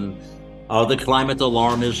having. The climate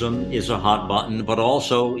alarmism is a hot button, but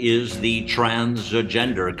also is the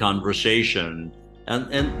transgender conversation.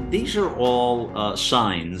 And these are all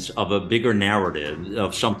signs of a bigger narrative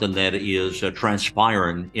of something that is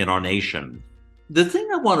transpiring in our nation. The thing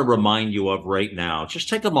I want to remind you of right now, just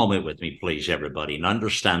take a moment with me, please, everybody, and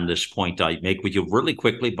understand this point I make with you really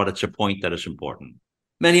quickly, but it's a point that is important.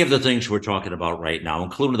 Many of the things we're talking about right now,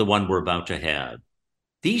 including the one we're about to have,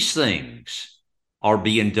 these things are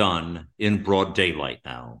being done in broad daylight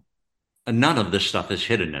now. And none of this stuff is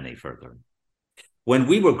hidden any further. When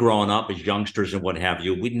we were growing up as youngsters and what have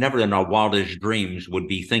you, we never in our wildest dreams would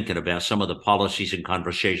be thinking about some of the policies and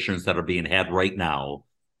conversations that are being had right now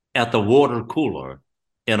at the water cooler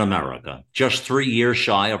in America, just 3 years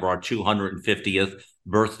shy of our 250th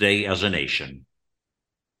birthday as a nation,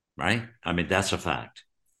 right? I mean, that's a fact.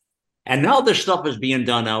 And now this stuff is being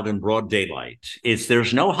done out in broad daylight.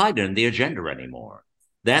 There's no hiding the agenda anymore.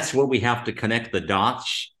 That's where we have to connect the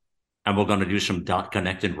dots, and we're going to do some dot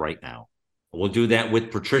connecting right now. We'll do that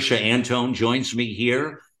with Patricia Anthone, joins me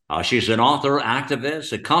here. She's an author,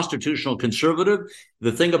 activist, a constitutional conservative.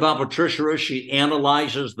 The thing about Patricia is she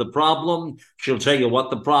analyzes the problem. She'll tell you what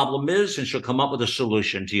the problem is, and she'll come up with a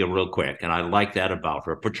solution to you real quick. And I like that about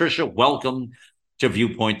her. Patricia, welcome to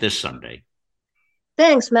Viewpoint This Sunday.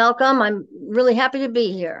 Thanks, Malcolm. I'm really happy to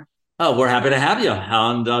be here. Oh, we're happy to have you.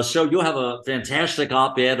 And so you have a fantastic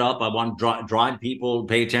op-ed up. I want to drive people,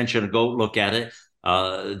 pay attention, and go look at it.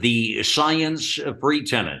 The science-free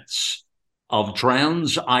tenets of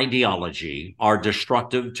trans ideology are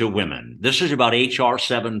destructive to women. This is about HR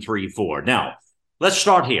 734. Now, let's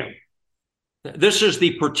start here. This is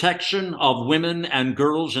the Protection of Women and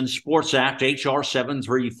Girls in Sports Act, HR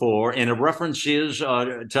 734, and it references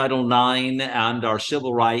Title IX and our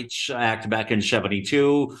Civil Rights Act back in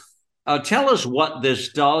 72. Tell us what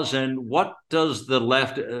this does, and what does the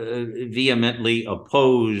left vehemently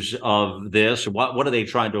oppose of this? What are they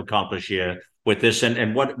trying to accomplish here with this,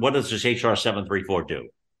 and what does this HR 734 do?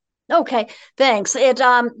 Okay, thanks. It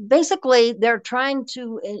basically, they're trying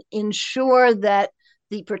to ensure that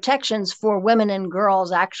the protections for women and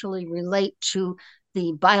girls actually relate to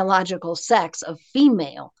the biological sex of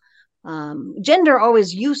female. Gender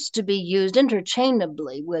always used to be used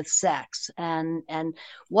interchangeably with sex, and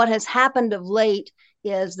what has happened of late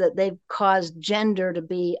is that they've caused gender to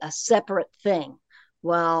be a separate thing.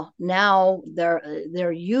 Well, now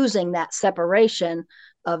they're using that separation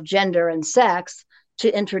of gender and sex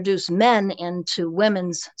to introduce men into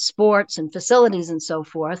women's sports and facilities and so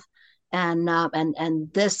forth. And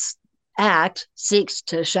this act seeks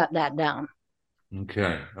to shut that down.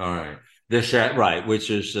 Okay, all right. This right, which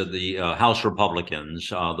is the House Republicans,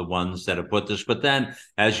 the ones that have put this. But then,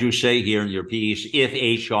 as you say here in your piece, if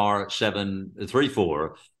HR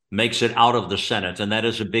 734 makes it out of the Senate, and that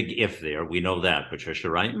is a big if there, we know that, Patricia,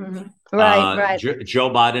 right? Mm-hmm. Right. Joe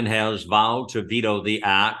Biden has vowed to veto the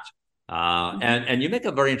act, and you make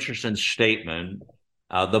a very interesting statement.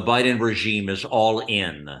 The Biden regime is all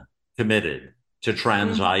in. Committed to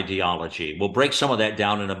trans ideology. We'll break some of that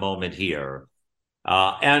down in a moment here.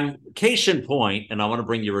 And case in point, and I want to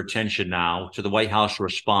bring your attention now to the White House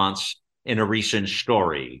response in a recent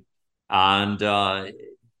story. And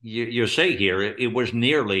you say here, it was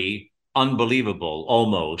nearly unbelievable,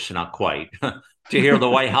 almost, not quite, to hear the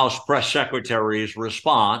White House press secretary's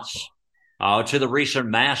response to the recent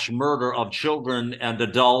mass murder of children and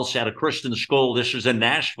adults at a Christian school. This is in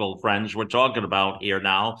Nashville, friends, we're talking about here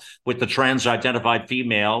now, with the trans-identified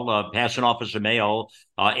female passing off as a male,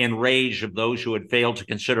 in rage of those who had failed to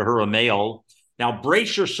consider her a male. Now,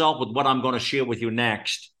 brace yourself with what I'm going to share with you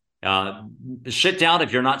next. Sit down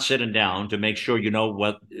if you're not sitting down to make sure you know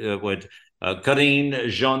what Karine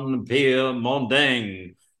Jean-Pierre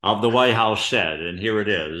Mondang of the White House said, and here it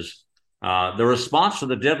is. The response to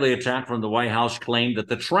the deadly attack from the White House claimed that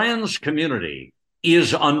the trans community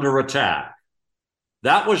is under attack.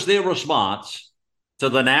 That was their response to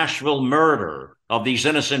the Nashville murder of these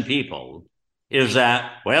innocent people, is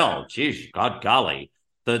that, well, geez, God golly,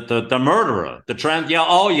 the murderer, the trans,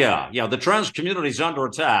 the trans community is under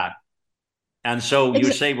attack. And so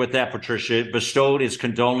you say with that, Patricia, bestowed its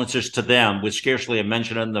condolences to them with scarcely a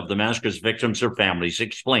mention of the massacre's victims or families.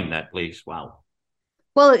 Explain that, please. Wow.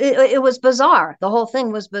 Well, it was bizarre. The whole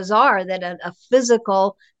thing was bizarre that a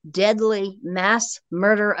physical, deadly mass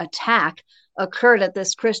murder attack occurred at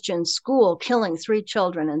this Christian school, killing 3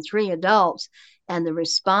 children and 3 adults. And the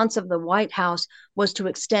response of the White House was to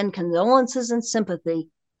extend condolences and sympathy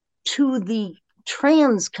to the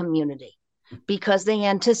trans community, because they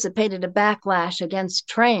anticipated a backlash against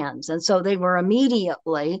trans. And so they were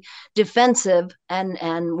immediately defensive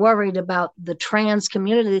and worried about the trans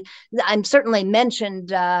community. I certainly mentioned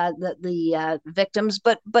the victims,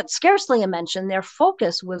 but scarcely a mention. Their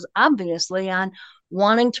focus was obviously on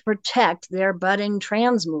wanting to protect their budding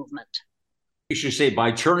trans movement. You should say,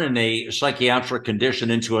 by turning a psychiatric condition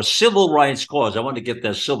into a civil rights cause. I want to get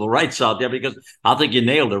that civil rights out there, because I think you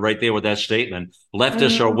nailed it right there with that statement.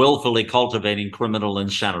 Leftists are willfully cultivating criminal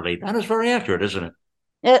insanity. That is very accurate, isn't it?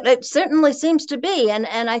 It certainly seems to be. And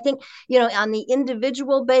I think, on the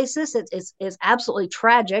individual basis, it's absolutely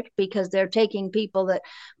tragic, because they're taking people that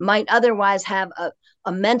might otherwise have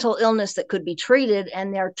a mental illness that could be treated,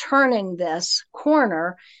 and they're turning this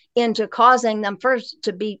corner into causing them first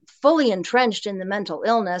to be fully entrenched in the mental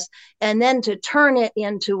illness, and then to turn it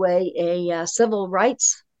into a civil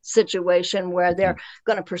rights situation where they're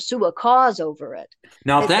going to pursue a cause over it.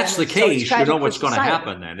 Now, if that's the case, you know what's going to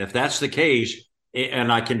happen then. If that's the case,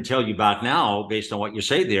 and I can tell you back now, based on what you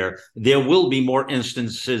say there will be more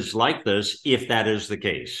instances like this if that is the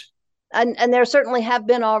case. And there certainly have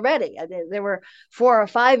been already. There were 4 or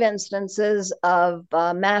 5 instances of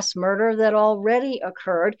mass murder that already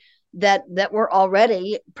occurred that were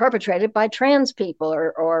already perpetrated by trans people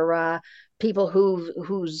or people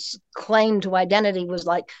whose claim to identity was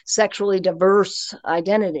like sexually diverse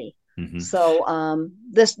identity. Mm-hmm. So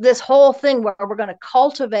this whole thing where we're going to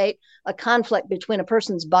cultivate a conflict between a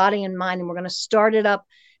person's body and mind, and we're going to start it up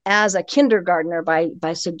as a kindergartner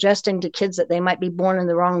by suggesting to kids that they might be born in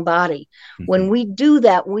the wrong body. Mm-hmm. When we do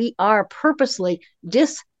that, we are purposely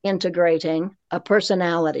disintegrating a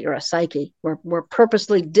personality or a psyche. We're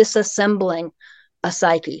purposely disassembling a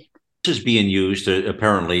psyche. This is being used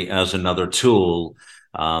apparently as another tool.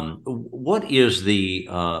 What is the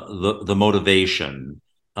motivation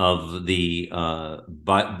of the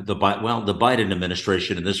Biden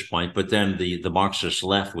administration at this point, but then the Marxist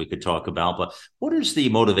left we could talk about. But what is the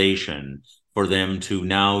motivation for them to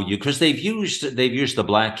now, because they've used the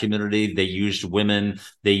Black community, they used women,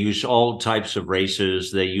 they use all types of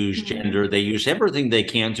races, they use gender, they use everything they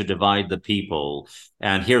can to divide the people.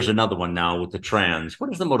 And here's another one now with the trans.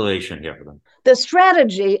 What is the motivation here for them? The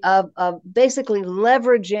strategy of basically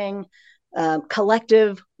leveraging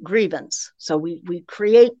collective grievance. So we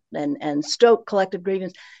create and stoke collective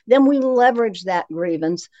grievance. Then we leverage that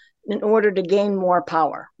grievance in order to gain more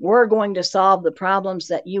power. We're going to solve the problems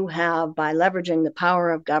that you have by leveraging the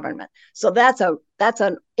power of government. So that's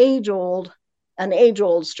an age-old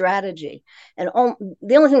strategy. And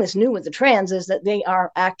the only thing that's new with the trans is that they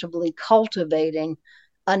are actively cultivating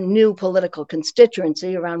a new political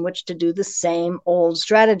constituency around which to do the same old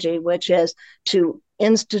strategy, which is to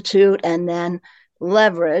institute and then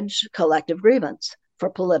leverage collective grievance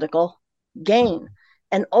for political gain.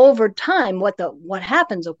 And over time, what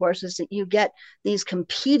happens, of course, is that you get these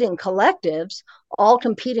competing collectives, all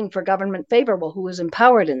competing for government favor. Well, who is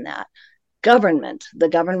empowered in that? Government. The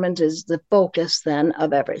government is the focus then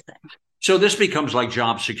of everything. So this becomes like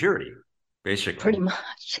job security, basically. Pretty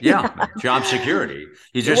much. Yeah, job security.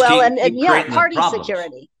 You just keep party problems.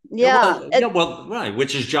 Security. Yeah. Right,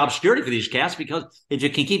 which is job security for these cats, because if you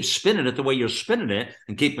can keep spinning it the way you're spinning it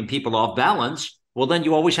and keeping people off balance, well, then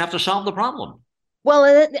you always have to solve the problem.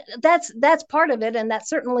 Well, that's part of it, and that's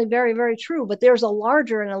certainly very, very true. But there's a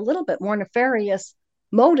larger and a little bit more nefarious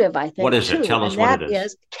motive, I think. What is it? Tell us what it is. That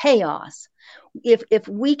is chaos. If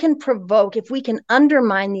we can provoke, if we can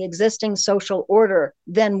undermine the existing social order,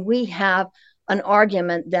 then we have an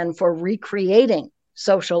argument then for recreating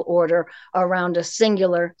social order around a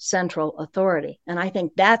singular central authority. And I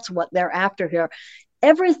think that's what they're after here.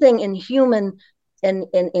 Everything in human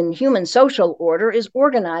social order is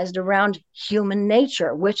organized around human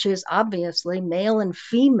nature, which is obviously male and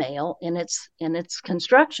female in its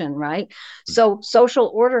construction, right? So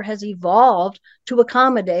social order has evolved to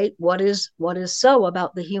accommodate what is so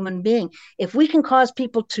about the human being. If we can cause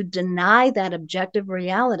people to deny that objective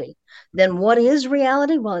reality, then what is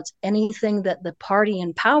reality? Well, it's anything that the party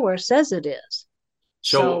in power says it is.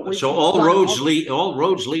 So all roads lead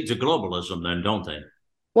to globalism, then, don't they?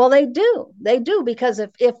 Well, they do, because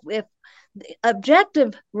if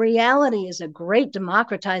objective reality is a great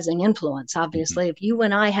democratizing influence, obviously, if you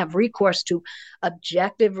and I have recourse to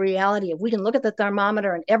objective reality, if we can look at the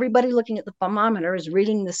thermometer and everybody looking at the thermometer is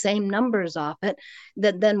reading the same numbers off it,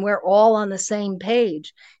 then we're all on the same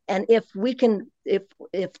page. And if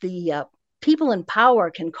the people in power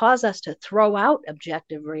can cause us to throw out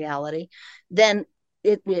objective reality, then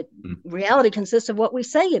reality consists of what we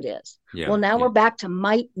say it is. Yeah, well, now we're back to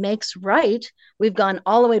might makes right. We've gone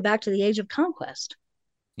all the way back to the age of conquest.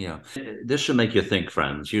 Yeah. This should make you think,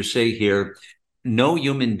 friends. You say here, no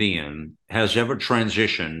human being has ever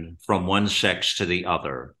transitioned from one sex to the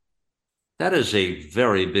other. That is a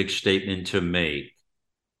very big statement to make.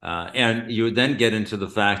 And you then get into the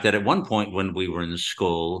fact that at one point when we were in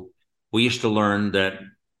school, we used to learn that,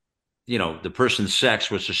 the person's sex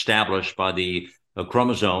was established by a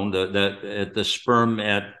chromosome, the sperm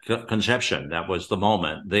at conception. That was the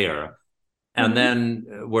moment there. And then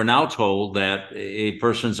we're now told that a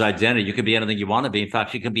person's identity, you can be anything you want to be. In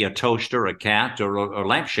fact, you can be a toaster, a cat, or a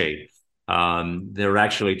lampshade. They're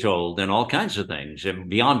actually told, and all kinds of things. And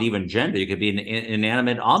beyond even gender, you could be an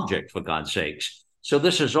inanimate object, for God's sakes. So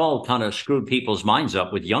this has all kind of screwed people's minds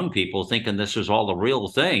up with young people thinking this is all the real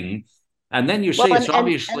thing. And then you say it's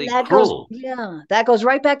obviously that cruel. That goes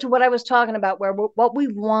right back to what I was talking about, where what we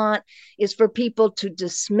want is for people to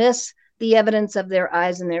dismiss the evidence of their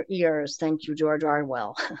eyes and their ears. Thank you, George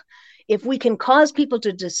Orwell. If we can cause people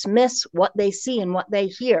to dismiss what they see and what they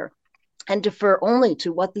hear and defer only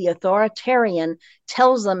to what the authoritarian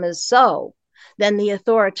tells them is so, then the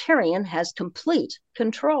authoritarian has complete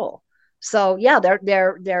control. So yeah,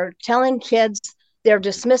 they're telling kids, they're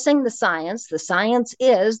dismissing the science. The science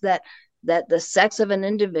is that the sex of an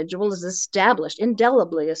individual is established,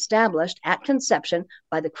 indelibly established at conception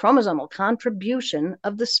by the chromosomal contribution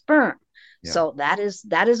of the sperm. Yeah. So that is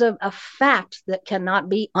a fact that cannot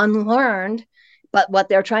be unlearned. But what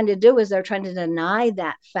they're trying to do is they're trying to deny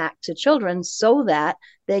that fact to children so that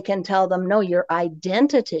they can tell them, no, your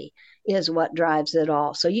identity is what drives it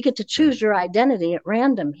all. So you get to choose your identity at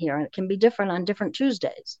random here, and it can be different on different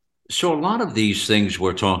Tuesdays. So a lot of these things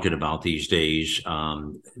we're talking about these days,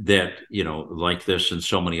 that, like this and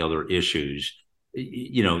so many other issues,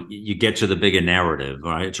 you get to the bigger narrative,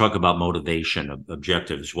 right? Talk about motivation,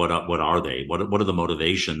 objectives. What are they? What are the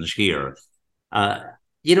motivations here?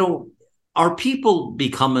 Are people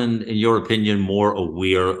becoming, in your opinion, more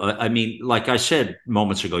aware? I mean, like I said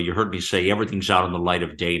moments ago, you heard me say everything's out in the light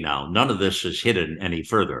of day now. None of this is hidden any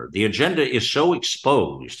further. The agenda is so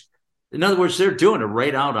exposed. In other words, they're doing it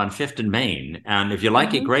right out on 5th and Main. And if you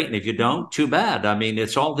like it, great. And if you don't, too bad. I mean,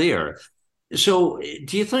 it's all there. So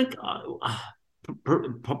do you think,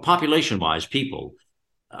 population-wise,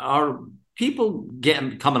 are people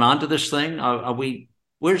coming onto this thing?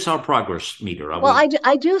 Where's our progress meter?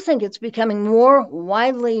 I do think it's becoming more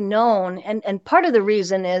widely known. And part of the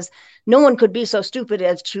reason is no one could be so stupid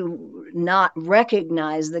as to not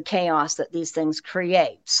recognize the chaos that these things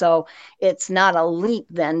create. So it's not a leap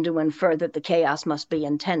then to infer that the chaos must be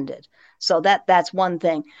intended. So that's one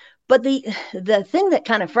thing. But the thing that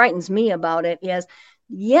kind of frightens me about it is,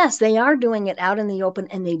 yes, they are doing it out in the open,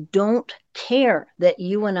 and they don't care that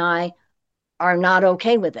you and I are not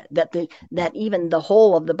okay with it, that even the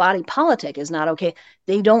whole of the body politic is not okay.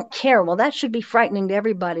 They don't care. Well, that should be frightening to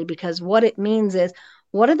everybody, because what it means is,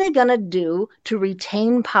 what are they going to do to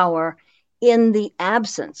retain power in the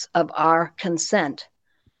absence of our consent?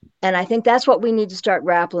 And I think that's what we need to start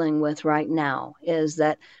grappling with right now, is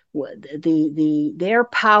that their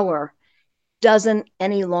power doesn't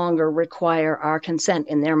any longer require our consent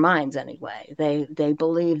in their minds anyway. They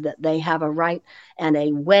believe that they have a right and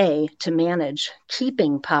a way to manage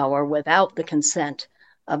keeping power without the consent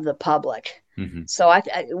of the public. Mm-hmm. So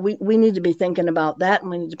we need to be thinking about that,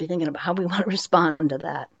 and we need to be thinking about how we want to respond to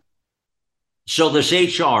that. So this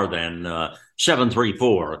HR then,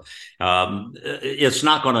 734, it's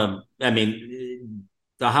not going to, I mean,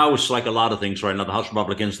 the House, like a lot of things right now, the House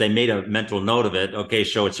Republicans, they made a mental note of it. Okay,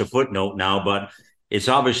 so it's a footnote now, but it's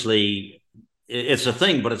obviously, it's a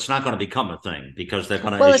thing, but it's not going to become a thing, because they're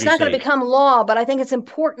going to, well, it's not going to become law, but I think it's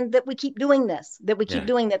important that we keep doing this, that we keep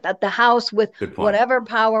doing that the House, with whatever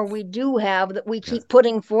power we do have, that we keep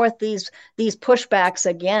putting forth these pushbacks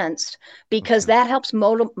against, because that helps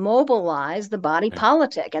mobilize the body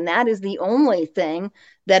politic. And that is the only thing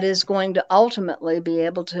that is going to ultimately be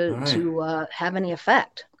able to have any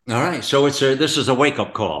effect. All right. So this is a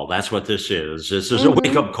wake-up call. That's what this is. This is a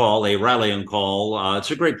wake-up call, a rallying call.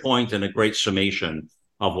 It's a great point and a great summation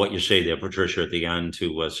of what you say there, Patricia, at the end,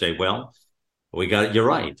 to say, well, we got it. You're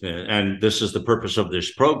right. And this is the purpose of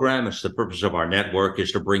this program. It's the purpose of our network,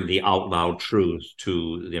 is to bring the out loud truth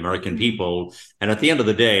to the American people. And at the end of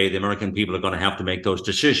the day, the American people are going to have to make those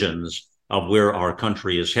decisions of where our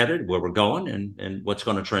country is headed, where we're going, and what's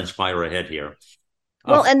going to transpire ahead here.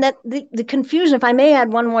 Well, and that the confusion, if I may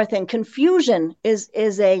add one more thing, confusion is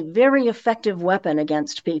a very effective weapon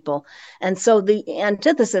against people. And so the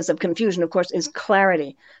antithesis of confusion, of course, is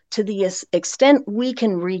clarity. To the extent we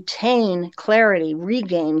can retain clarity,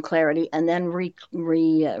 regain clarity, and then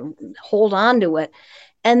hold on to it,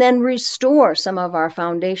 and then restore some of our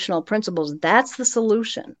foundational principles, that's the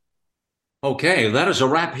solution. Okay, that is a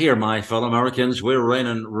wrap here, my fellow Americans. We're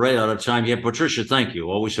running right out of time here. Patricia, thank you.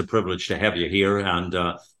 Always a privilege to have you here. And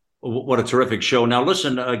what a terrific show. Now,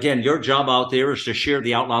 listen, again, your job out there is to share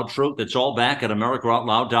the out loud truth. It's all back at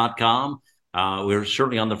AmericaOutloud.com. We're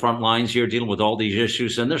certainly on the front lines here dealing with all these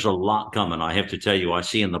issues. And there's a lot coming, I have to tell you. I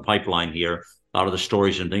see in the pipeline here a lot of the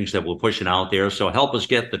stories and things that we're pushing out there. So help us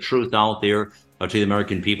get the truth out there to the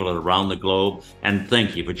American people around the globe. And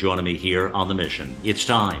thank you for joining me here on the mission. It's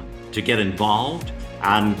time to get involved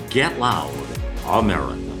and get loud,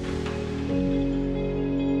 America.